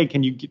says, hey,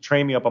 can you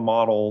train me up a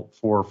model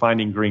for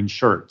finding green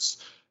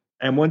shirts?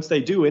 And once they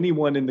do,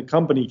 anyone in the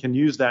company can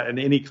use that in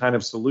any kind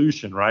of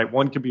solution, right?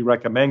 One could be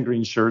recommend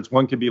green shirts.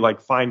 One could be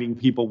like finding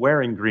people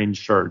wearing green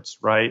shirts,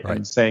 right?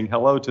 And saying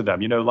hello to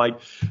them.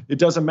 It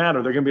doesn't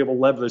matter. They're going to be able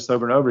to leverage this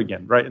over and over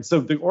again, right? And so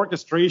the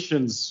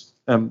orchestrations,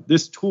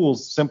 this tool,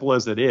 simple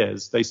as it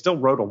is, they still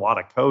wrote a lot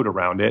of code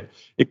around it.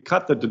 It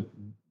cut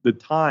the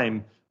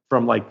time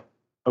from like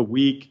a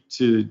week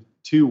to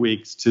 2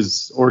 weeks to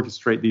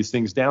orchestrate these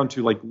things down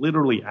to like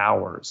literally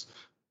hours.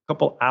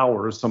 Couple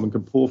hours, someone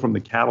could pull from the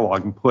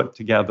catalog and put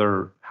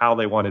together how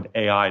they wanted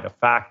AI to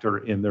factor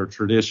in their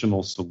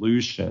traditional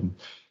solution.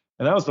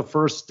 And that was the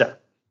first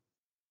step.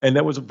 And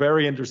that was a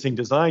very interesting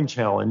design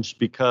challenge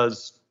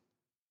because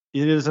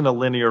it isn't a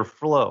linear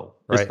flow.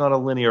 Right. It's not a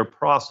linear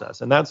process.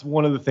 And that's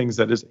one of the things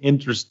that is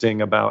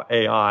interesting about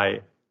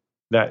AI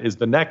that is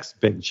the next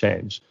big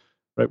change.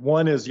 Right?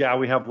 One is,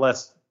 we have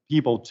less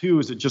people. Two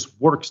is it just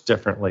works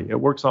differently. It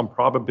works on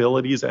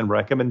probabilities and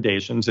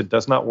recommendations. It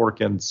does not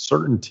work in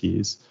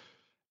certainties.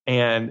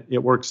 And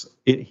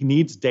it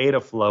needs data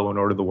flow in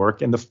order to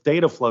work. And the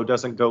data flow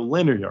doesn't go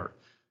linear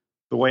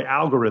the way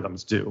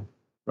algorithms do,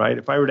 right?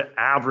 If I were to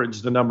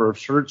average the number of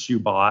shirts you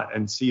bought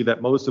and see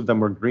that most of them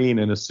were green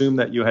and assume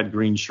that you had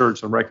green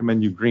shirts and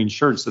recommend you green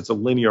shirts, that's a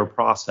linear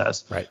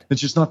process. Right. It's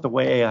just not the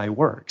way AI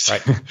works.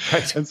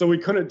 Right. And so we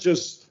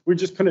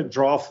just couldn't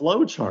draw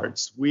flow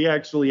charts. We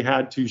actually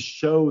had to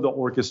show the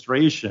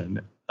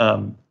orchestration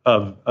of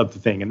the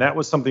thing. And that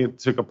was something that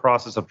took a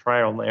process of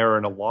trial and error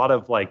and a lot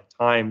of like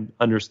time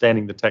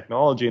understanding the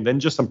technology and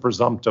then just some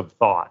presumptive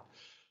thought.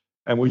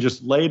 And we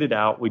just laid it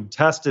out. We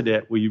tested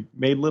it. We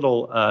made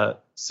little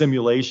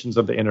simulations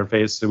of the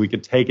interface so we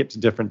could take it to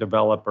different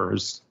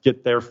developers,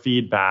 get their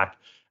feedback,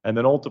 and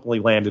then ultimately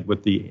landed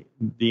with the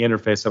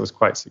interface that was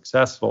quite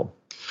successful.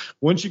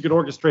 Once you could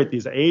orchestrate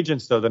these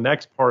agents, though, the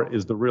next part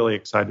is the really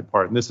exciting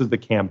part, and this is the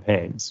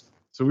campaigns.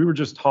 So we were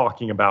just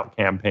talking about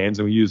campaigns,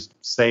 and we used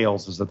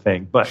sales as a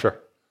thing. But sure.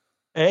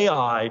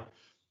 AI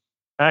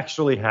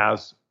actually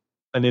has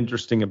an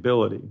interesting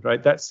ability,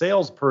 right? That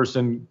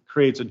salesperson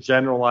creates a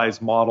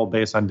generalized model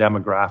based on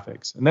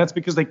demographics. And that's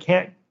because they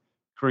can't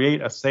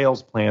create a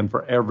sales plan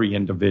for every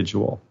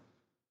individual.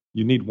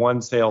 You need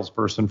one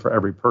salesperson for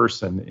every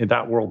person. And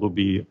that world will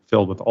be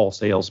filled with all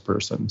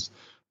salespersons,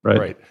 right?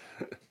 Right.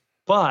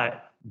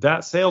 But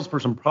that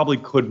salesperson probably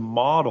could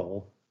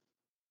model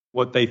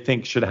what they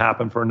think should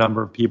happen for a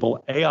number of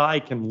people. AI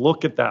can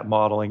look at that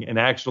modeling and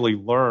actually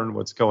learn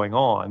what's going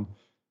on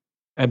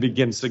and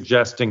begin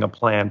suggesting a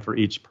plan for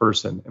each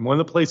person. And one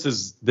of the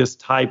places this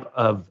type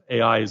of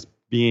AI is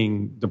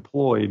being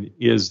deployed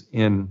is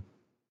in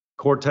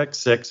Cortex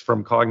 6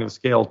 from Cognitive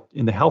Scale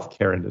in the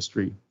healthcare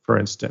industry, for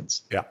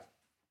instance. Yeah.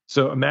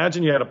 So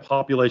imagine you had a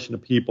population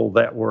of people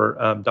that were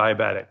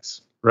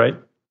diabetics, right?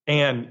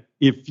 And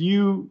if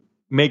you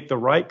make the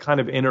right kind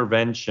of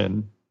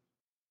intervention,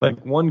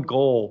 like one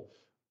goal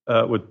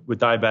with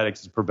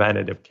diabetics is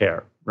preventative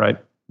care, right?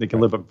 They can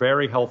live a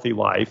very healthy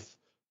life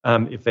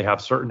if they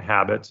have certain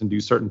habits and do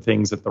certain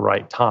things at the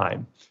right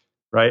time,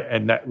 right?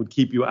 And that would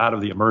keep you out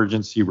of the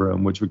emergency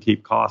room, which would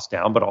keep costs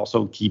down, but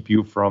also keep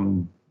you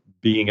from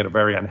being in a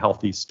very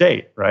unhealthy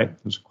state, right?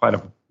 There's quite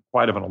of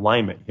an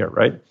alignment here,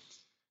 right?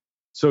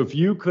 So if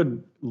you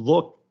could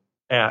look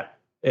at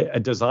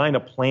design a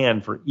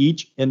plan for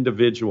each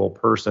individual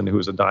person who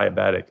is a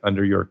diabetic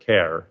under your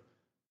care,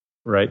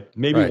 right?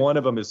 Maybe one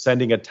of them is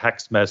sending a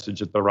text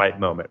message at the right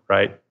moment,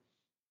 right?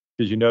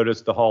 Because you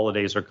notice the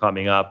holidays are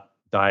coming up,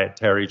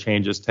 dietary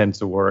changes tend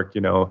to work,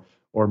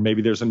 or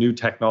maybe there's a new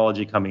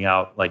technology coming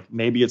out. Like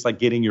maybe it's like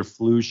getting your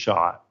flu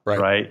shot,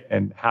 right?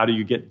 And how do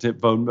you get to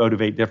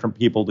motivate different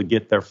people to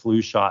get their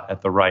flu shot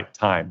at the right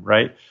time,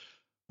 right?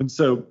 And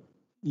so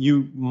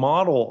you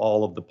model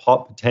all of the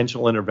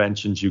potential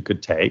interventions you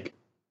could take.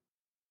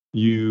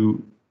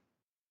 You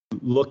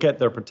look at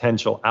their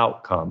potential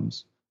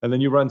outcomes, and then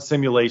you run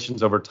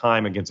simulations over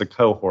time against a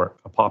cohort,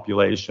 a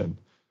population.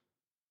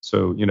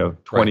 So,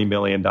 20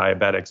 million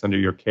diabetics under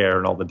your care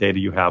and all the data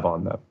you have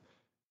on them.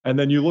 And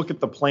then you look at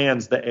the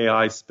plans the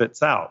AI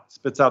spits out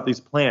these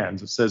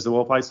plans. It says,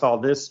 well, if I saw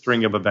this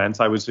string of events,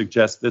 I would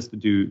suggest this to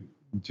do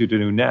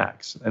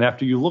next. And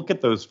after you look at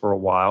those for a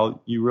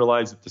while, you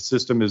realize that the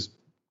system is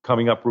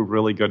coming up with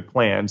really good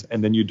plans,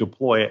 and then you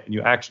deploy it and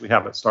you actually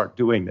have it start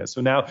doing this.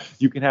 So now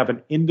you can have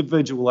an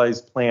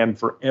individualized plan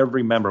for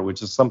every member,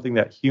 which is something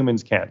that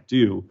humans can't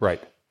do.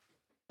 Right.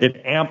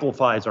 It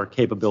amplifies our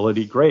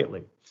capability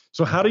greatly.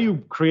 So how do you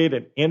create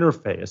an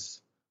interface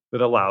that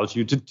allows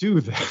you to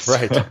do this?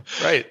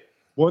 Right.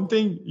 One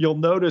thing you'll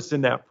notice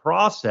in that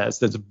process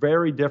that's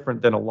very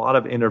different than a lot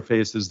of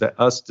interfaces that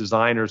us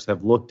designers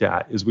have looked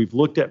at is we've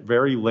looked at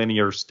very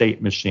linear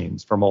state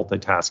machines for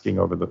multitasking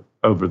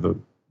over the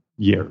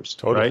years.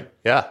 Totally. Right?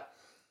 Yeah.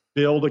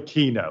 Build a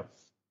keynote,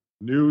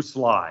 new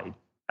slide,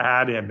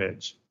 add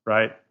image,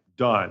 right?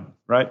 Done,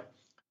 right?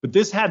 But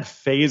this had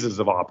phases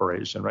of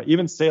operation, right?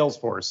 Even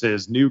Salesforce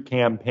is new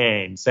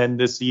campaign, send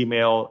this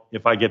email.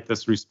 If I get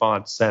this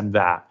response, send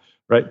that,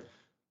 right?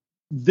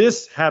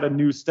 This had a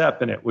new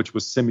step in it, which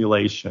was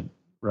simulation,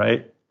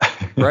 right?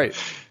 Right.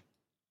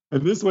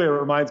 And this way, it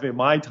reminds me of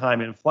my time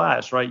in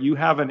Flash, right? You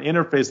have an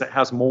interface that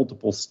has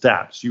multiple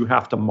steps. You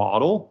have to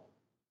model,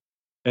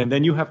 and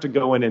then you have to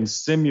go in and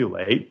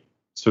simulate,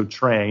 so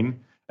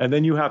train, and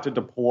then you have to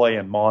deploy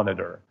and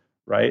monitor,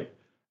 right?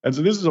 And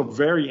so this is a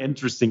very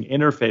interesting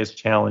interface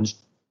challenge.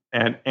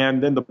 And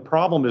then the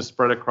problem is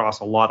spread across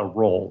a lot of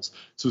roles.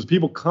 So as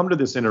people come to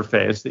this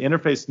interface, the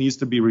interface needs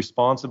to be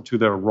responsive to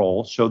their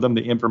role, show them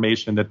the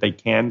information that they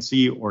can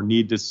see or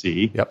need to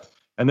see. Yep.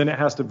 And then it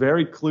has to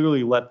very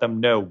clearly let them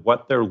know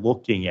what they're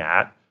looking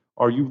at.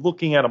 Are you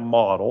looking at a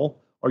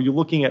model? Are you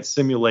looking at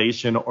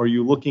simulation? Are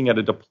you looking at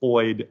a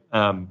deployed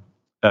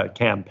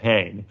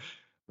campaign,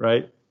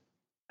 right?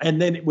 And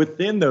then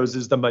within those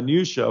is the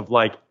minutia of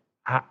like,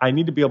 I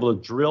need to be able to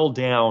drill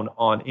down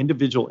on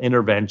individual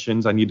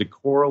interventions. I need to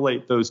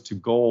correlate those to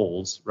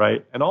goals,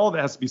 right? And all of it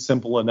has to be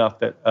simple enough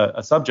that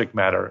a subject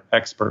matter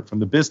expert from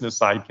the business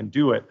side can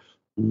do it,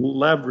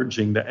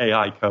 leveraging the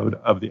AI code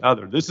of the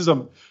other. This is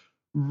a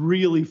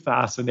really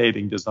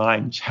fascinating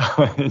design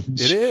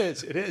challenge. It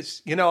is.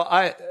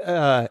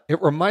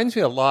 It reminds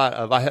me a lot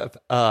of, I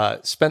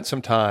have spent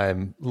some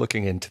time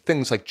looking into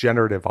things like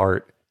generative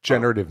art,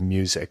 generative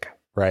music,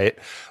 right?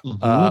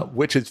 Mm-hmm.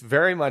 Which is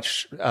very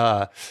much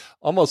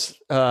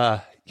almost,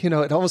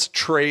 it almost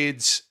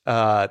trades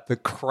the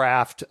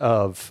craft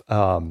of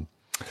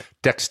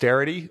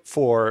dexterity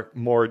for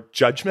more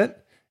judgment.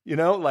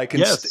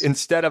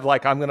 Instead of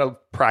like, I'm going to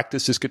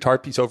practice this guitar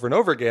piece over and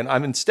over again,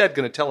 I'm instead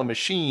going to tell a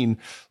machine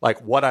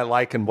like what I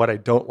like and what I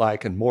don't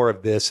like and more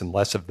of this and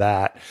less of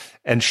that,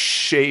 and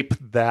shape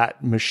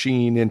that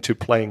machine into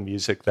playing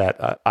music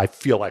that I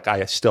feel like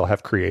I still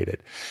have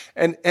created.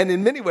 And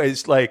in many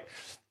ways, like,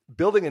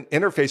 building an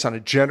interface on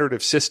a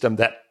generative system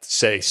that,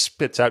 say,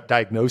 spits out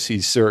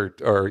diagnoses or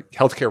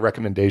healthcare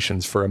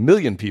recommendations for 1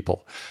 million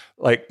people,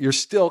 like you're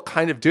still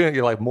kind of doing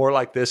it like more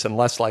like this and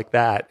less like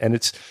that. And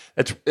it's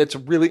a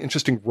really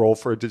interesting role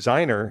for a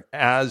designer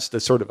as the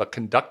sort of a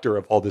conductor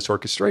of all this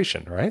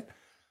orchestration, right?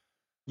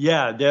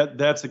 Yeah,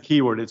 that's a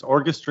key word. It's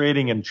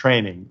orchestrating and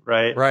training,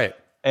 right? Right.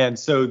 And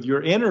so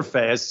your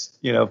interface,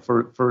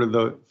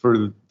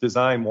 for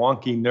design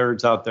wonky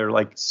nerds out there,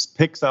 like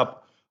picks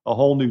up a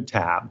whole new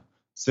tab,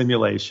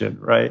 simulation,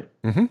 right?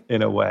 Hmm.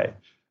 In a way.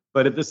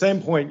 But at the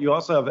same point, you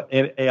also have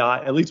an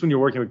AI, at least when you're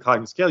working with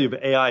cognitive scale, you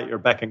have AI at your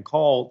beck and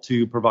call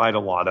to provide a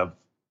lot of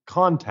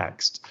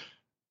context,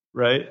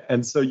 right?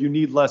 And so you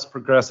need less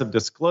progressive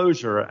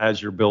disclosure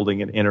as you're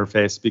building an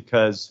interface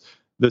because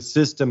the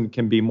system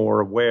can be more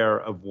aware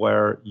of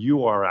where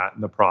you are at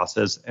in the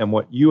process and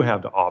what you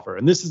have to offer.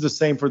 And this is the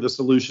same for the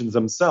solutions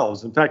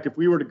themselves. In fact, if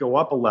we were to go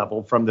up a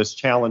level from this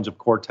challenge of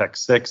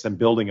Cortex 6 and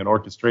building an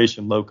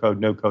orchestration low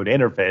code, no code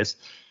interface,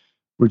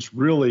 which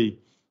really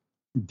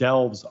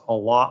delves a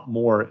lot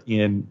more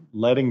in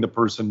letting the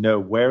person know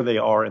where they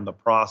are in the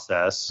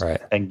process,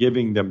 Right. and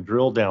giving them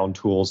drill down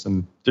tools.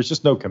 And there's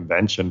just no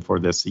convention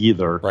for this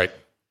either. Right.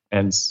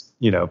 And,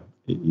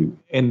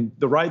 and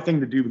the right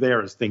thing to do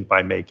there is think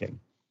by making.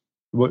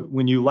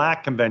 When you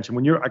lack convention,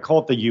 I call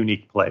it the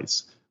unique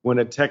place. When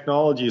a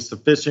technology is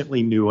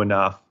sufficiently new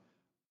enough,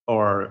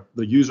 or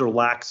the user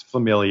lacks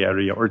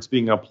familiarity, or it's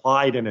being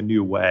applied in a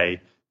new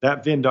way,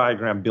 that Venn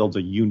diagram builds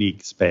a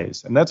unique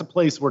space. And that's a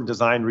place where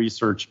design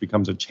research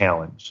becomes a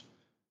challenge.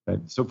 Right?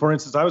 So for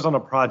instance, I was on a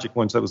project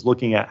once that was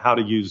looking at how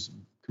to use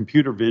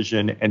computer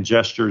vision and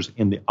gestures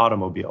in the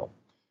automobile.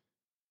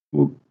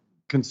 Well,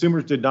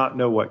 consumers did not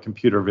know what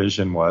computer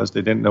vision was.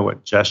 They didn't know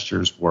what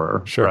gestures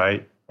were, Sure.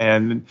 right?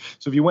 And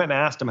so if you went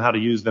and asked them how to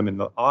use them in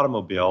the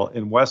automobile,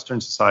 in Western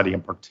society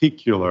in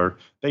particular,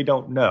 they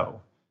don't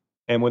know.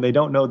 And when they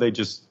don't know, they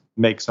just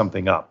make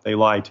something up. They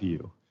lie to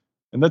you.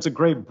 And that's a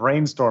great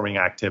brainstorming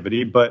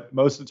activity. But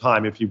most of the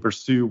time, if you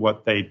pursue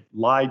what they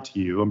lied to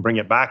you and bring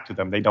it back to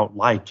them, they don't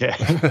like it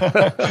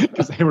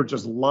because they were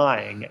just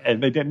lying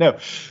and they didn't know.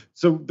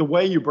 So the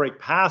way you break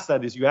past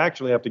that is you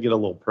actually have to get a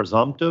little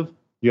presumptive.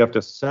 You have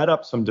to set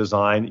up some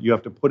design. You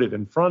have to put it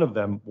in front of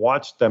them,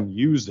 watch them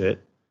use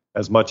it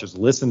as much as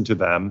listen to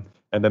them,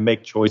 and then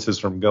make choices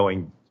from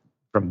going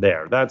from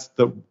there. That's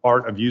the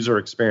art of user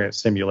experience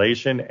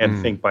simulation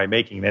and think by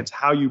making. And it's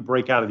how you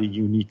break out of the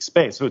unique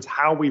space. So it's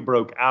how we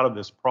broke out of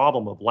this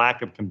problem of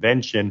lack of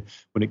convention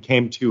when it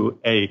came to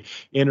a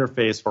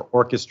interface for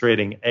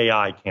orchestrating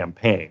AI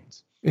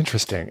campaigns.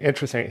 Interesting.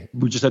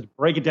 We just had to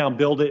break it down,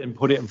 build it, and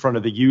put it in front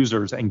of the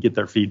users and get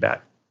their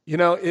feedback.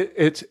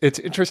 It's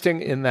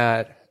interesting in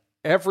that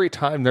every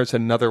time there's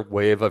another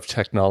wave of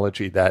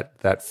technology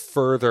that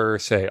further,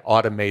 say,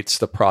 automates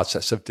the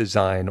process of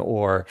design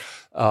or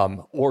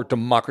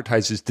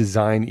democratizes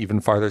design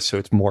even farther so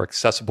it's more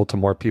accessible to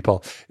more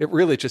people, it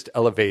really just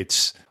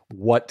elevates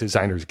what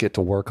designers get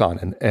to work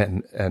on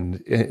and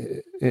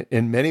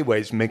in many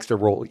ways makes their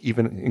role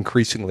even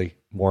increasingly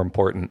more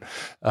important.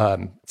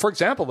 For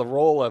example, the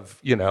role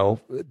of,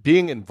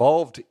 being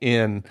involved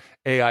in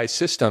AI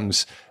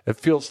systems,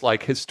 it feels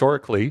like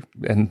historically,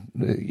 and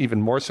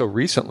even more so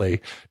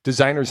recently,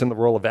 designers in the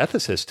role of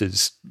ethicist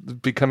is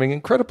becoming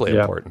incredibly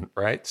important,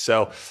 right?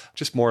 So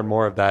just more and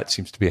more of that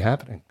seems to be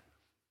happening.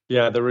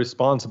 Yeah, the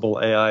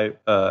responsible AI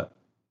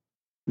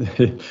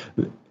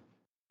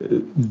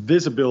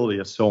visibility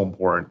is so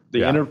important.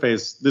 The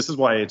interface, this is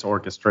why it's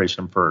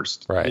orchestration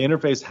first. Right. The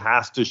interface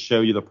has to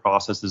show you the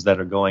processes that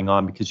are going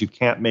on because you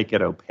can't make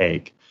it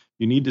opaque.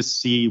 You need to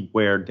see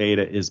where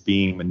data is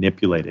being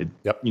manipulated.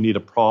 Yep. You need a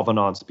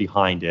provenance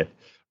behind it,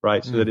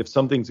 right? So that if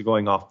something's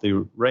going off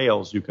the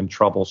rails, you can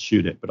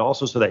troubleshoot it, but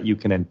also so that you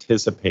can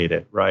anticipate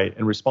it, right?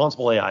 And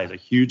responsible AI is a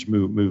huge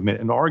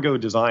movement. And Argo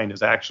Design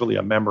is actually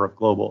a member of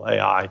Global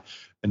AI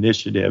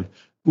Initiative,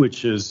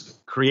 which is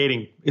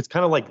creating, it's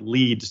kind of like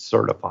LEED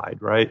certified,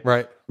 right?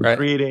 Right. We're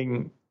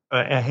creating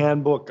a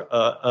handbook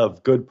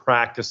of good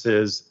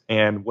practices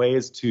and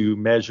ways to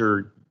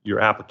measure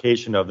your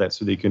application of that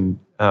so that you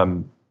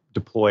can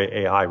deploy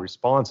AI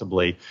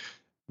responsibly,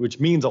 which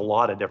means a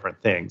lot of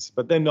different things.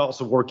 But then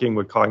also working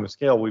with Cognitive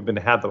Scale, we've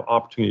had the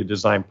opportunity to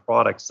design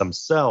products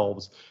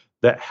themselves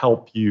that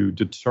help you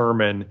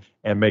determine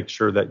and make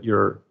sure that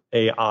your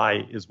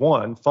AI is,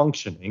 one,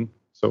 functioning.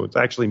 So it's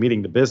actually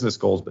meeting the business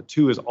goals, but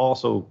two is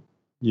also,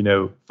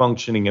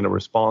 functioning in a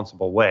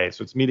responsible way.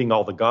 So it's meeting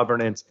all the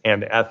governance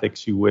and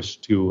ethics you wish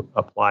to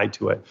apply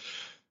to it.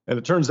 And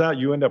it turns out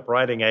you end up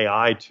writing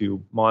AI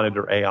to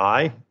monitor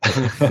AI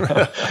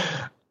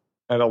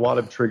and a lot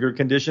of trigger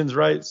conditions,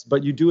 right?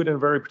 But you do it in a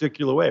very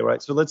particular way,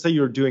 right? So let's say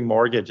you're doing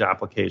mortgage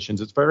applications.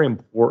 It's very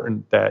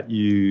important that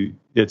you,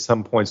 at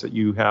some points, that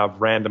you have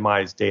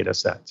randomized data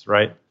sets,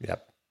 right?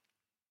 Yep.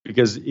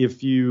 Because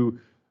if you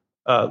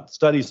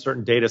study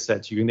certain data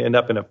sets, you can end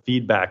up in a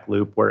feedback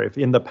loop where if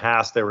in the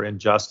past there were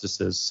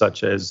injustices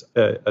such as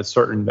a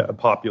certain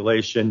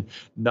population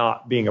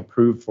not being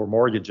approved for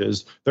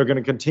mortgages, they're going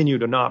to continue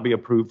to not be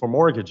approved for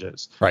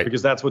mortgages, right?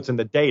 Because that's what's in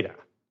the data,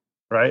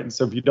 right? And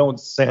so if you don't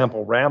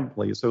sample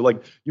randomly, so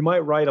like you might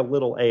write a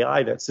little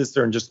AI that sits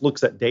there and just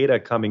looks at data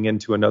coming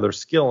into another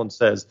skill and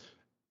says,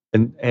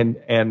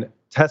 and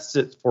tests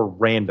it for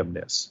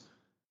randomness.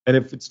 And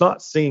if it's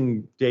not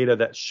seeing data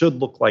that should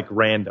look like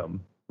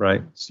random,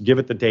 right? So you give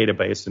it the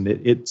database, and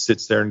it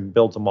sits there and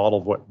builds a model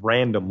of what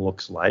random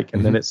looks like.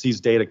 And then it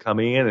sees data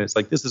coming in, and it's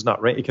like, this is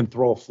not right. It can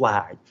throw a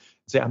flag,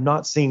 say, I'm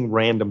not seeing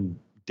random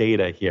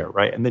data here,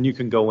 right? And then you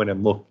can go in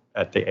and look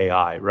at the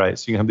AI, right?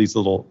 So you have these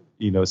little,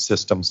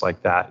 systems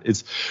like that.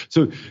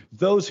 So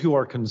those who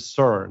are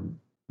concerned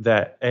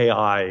that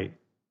AI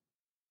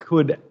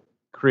could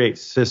create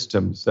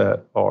systems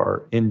that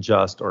are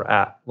unjust or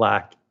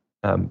lack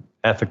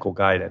ethical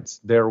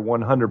guidance, they're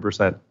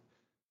 100%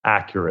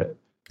 accurate.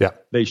 Yeah.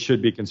 They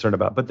should be concerned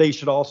about. But they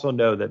should also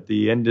know that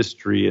the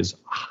industry is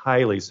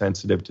highly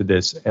sensitive to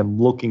this and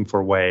looking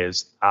for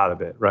ways out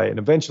of it, right? And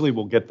eventually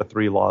we'll get the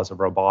 3 laws of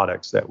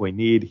robotics that we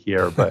need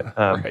here. But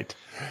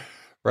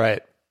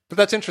Right. But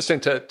that's interesting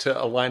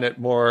to align it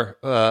more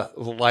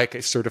like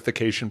a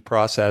certification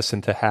process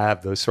and to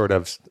have those sort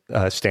of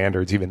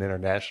standards, even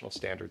international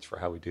standards for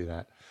how we do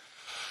that.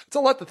 It's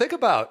a lot to think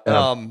about.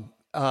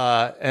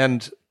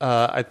 And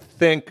I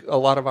think a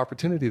lot of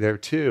opportunity there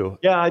too.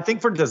 Yeah, I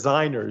think for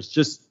designers,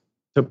 just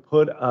to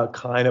put a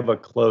kind of a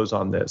close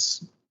on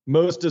this,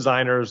 most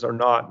designers are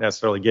not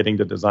necessarily getting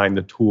to design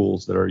the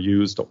tools that are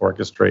used to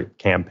orchestrate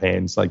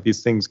campaigns. Like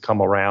these things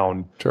come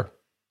around, sure,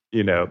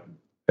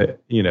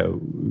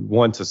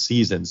 once a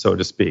season, so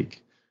to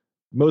speak.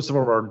 Most of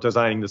them are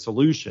designing the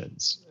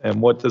solutions. And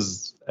what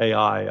does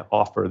AI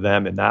offer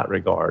them in that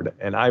regard?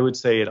 And I would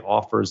say it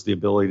offers the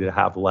ability to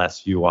have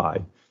less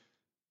UI.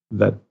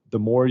 That the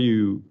more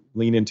you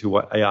lean into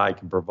what AI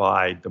can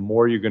provide, the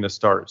more you're going to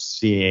start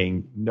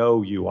seeing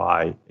no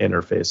UI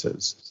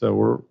interfaces.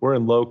 So we're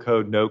in low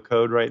code, no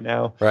code right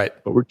now, right?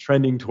 But we're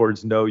trending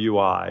towards no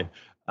UI,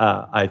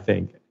 I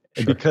think,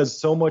 sure. Because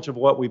so much of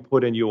what we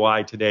put in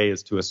UI today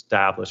is to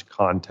establish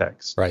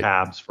context, right.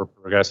 Tabs for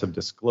progressive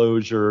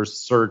disclosure,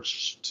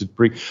 search to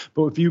bring.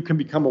 But if you can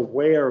become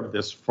aware of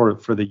this for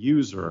the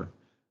user,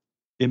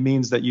 it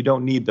means that you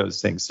don't need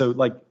those things. So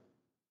like,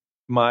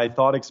 my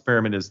thought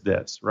experiment is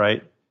this,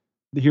 right?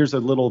 Here's a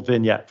little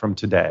vignette from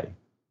today.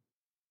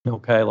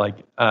 Okay, like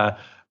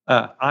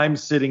I'm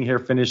sitting here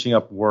finishing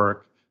up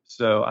work,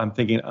 so I'm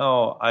thinking,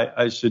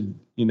 I should,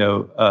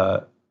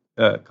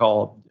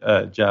 call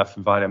Jeff,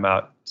 invite him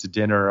out to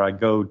dinner. I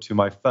go to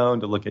my phone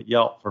to look at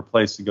Yelp for a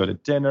place to go to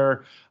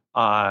dinner.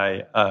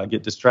 I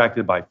get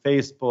distracted by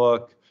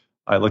Facebook.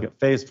 I look at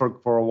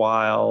Facebook for a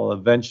while.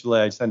 Eventually,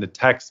 I send a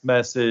text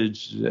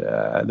message.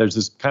 There's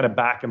this kind of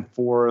back and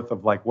forth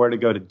of like where to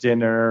go to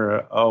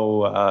dinner.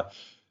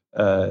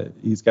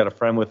 He's got a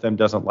friend with him,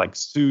 doesn't like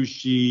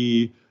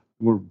sushi.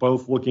 We're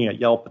both looking at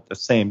Yelp at the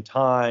same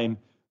time,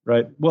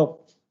 right? Well,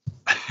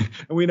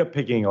 we end up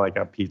picking like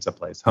a pizza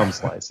place, Home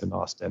Slice in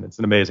Austin. It's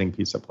an amazing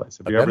pizza place.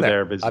 If you're ever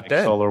there visiting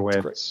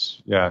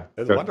SolarWinds,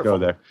 go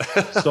there.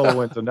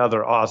 SolarWinds,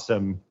 another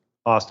awesome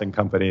Austin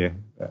company.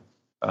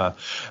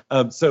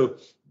 So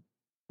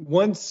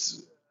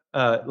once,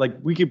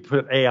 we could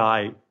put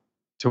AI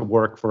to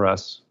work for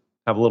us,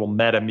 have a little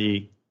meta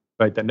me,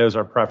 right, that knows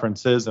our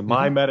preferences, and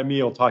my meta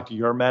me will talk to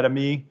your meta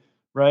me,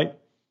 right?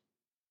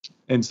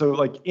 And so,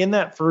 like in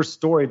that first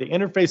story, the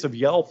interface of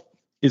Yelp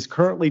is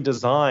currently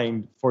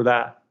designed for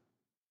that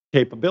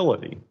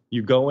capability.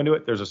 You go into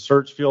it, there's a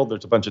search field,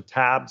 there's a bunch of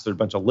tabs, there's a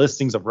bunch of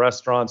listings of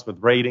restaurants with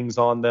ratings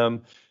on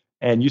them,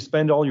 and you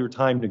spend all your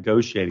time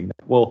negotiating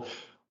that. Well,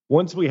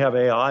 once we have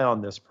AI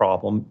on this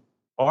problem,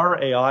 our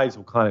AIs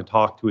will kind of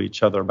talk to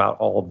each other about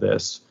all of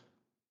this.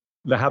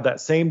 They have that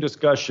same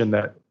discussion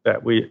that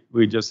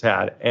we just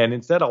had. And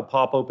instead, I'll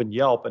pop open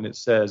Yelp and it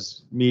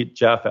says, meet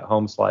Jeff at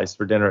Home Slice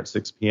for dinner at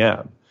 6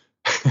 p.m.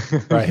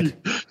 Right.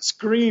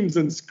 Screens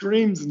and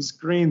screens and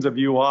screens of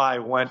UI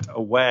went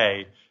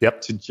away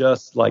to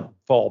just like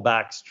fall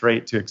back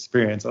straight to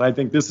experience. And I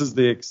think this is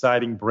the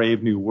exciting,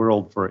 brave new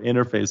world for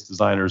interface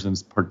designers in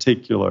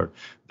particular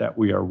that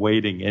we are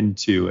wading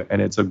into.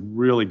 And it's a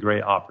really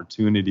great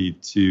opportunity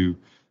to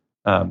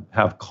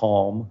have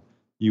calm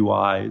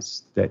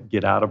UIs that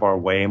get out of our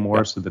way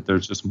more so that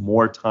there's just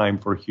more time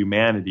for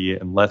humanity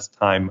and less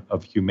time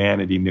of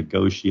humanity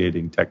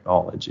negotiating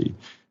technology.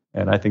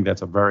 And I think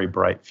that's a very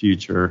bright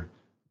future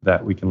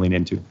that we can lean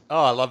into.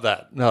 Oh, I love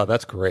that. No,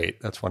 that's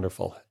great. That's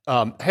wonderful.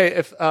 Hey,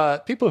 if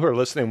people who are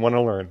listening want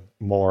to learn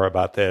more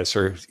about this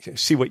or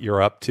see what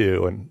you're up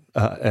to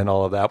and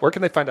all of that, where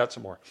can they find out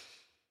some more?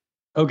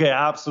 Okay,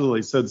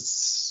 absolutely. So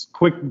it's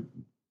quick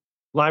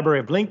library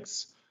of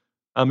links.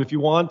 If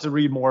you want to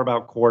read more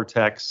about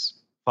Cortex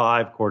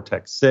 5,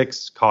 Cortex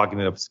 6,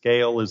 Cognitive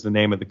Scale is the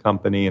name of the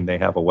company, and they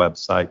have a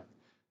website.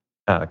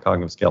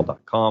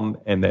 cognitivescale.com.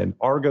 And then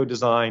Argo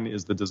Design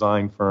is the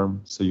design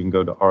firm. So you can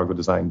go to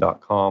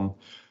argodesign.com.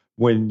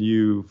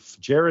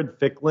 Jared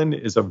Ficklin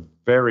is a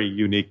very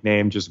unique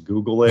name. Just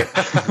Google it.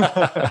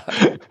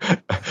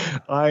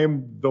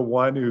 I'm the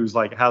one who's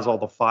like has all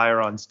the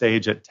fire on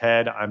stage at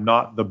TED. I'm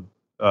not the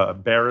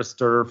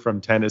barrister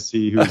from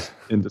Tennessee who's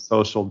into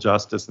social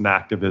justice and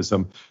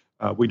activism.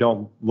 We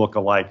don't look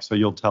alike, so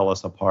you'll tell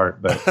us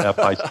apart. But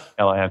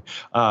Ficklin.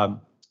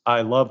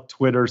 I love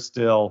Twitter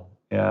still.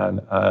 And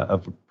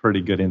a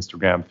pretty good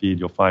Instagram feed.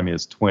 You'll find me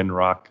as Twin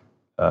Rock,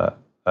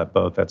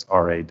 both. That's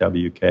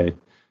RAWK,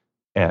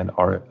 and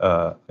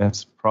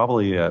that's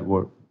probably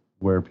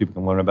where people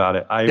can learn about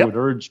it. I would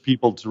urge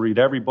people to read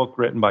every book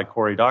written by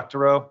Cory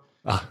Doctorow.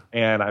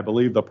 And I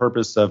believe the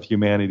purpose of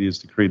humanity is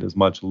to create as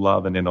much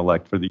love and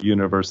intellect for the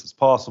universe as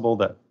possible,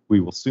 that we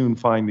will soon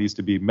find these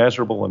to be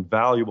measurable and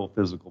valuable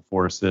physical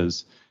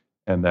forces,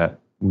 and that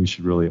we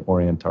should really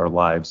orient our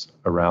lives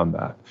around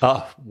that.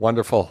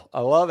 Wonderful.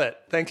 I love it.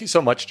 Thank you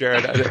so much,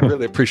 Jared. I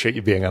really appreciate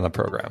you being on the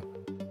program.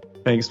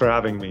 Thanks for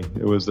having me.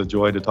 It was a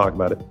joy to talk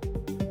about it.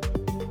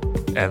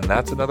 And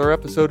that's another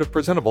episode of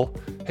Presentable.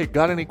 Hey,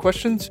 got any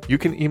questions? You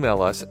can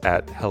email us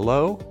at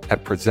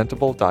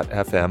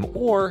hello@presentable.fm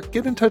or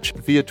get in touch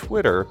via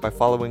Twitter by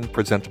following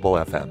Presentable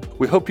FM.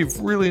 We hope you've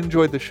really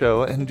enjoyed the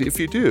show, and if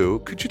you do,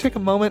 could you take a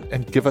moment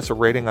and give us a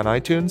rating on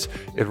iTunes?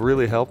 It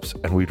really helps,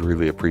 and we'd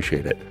really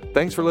appreciate it.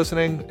 Thanks for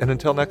listening, and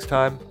until next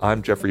time,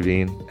 I'm Jeffrey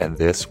Veen, and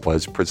this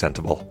was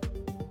Presentable.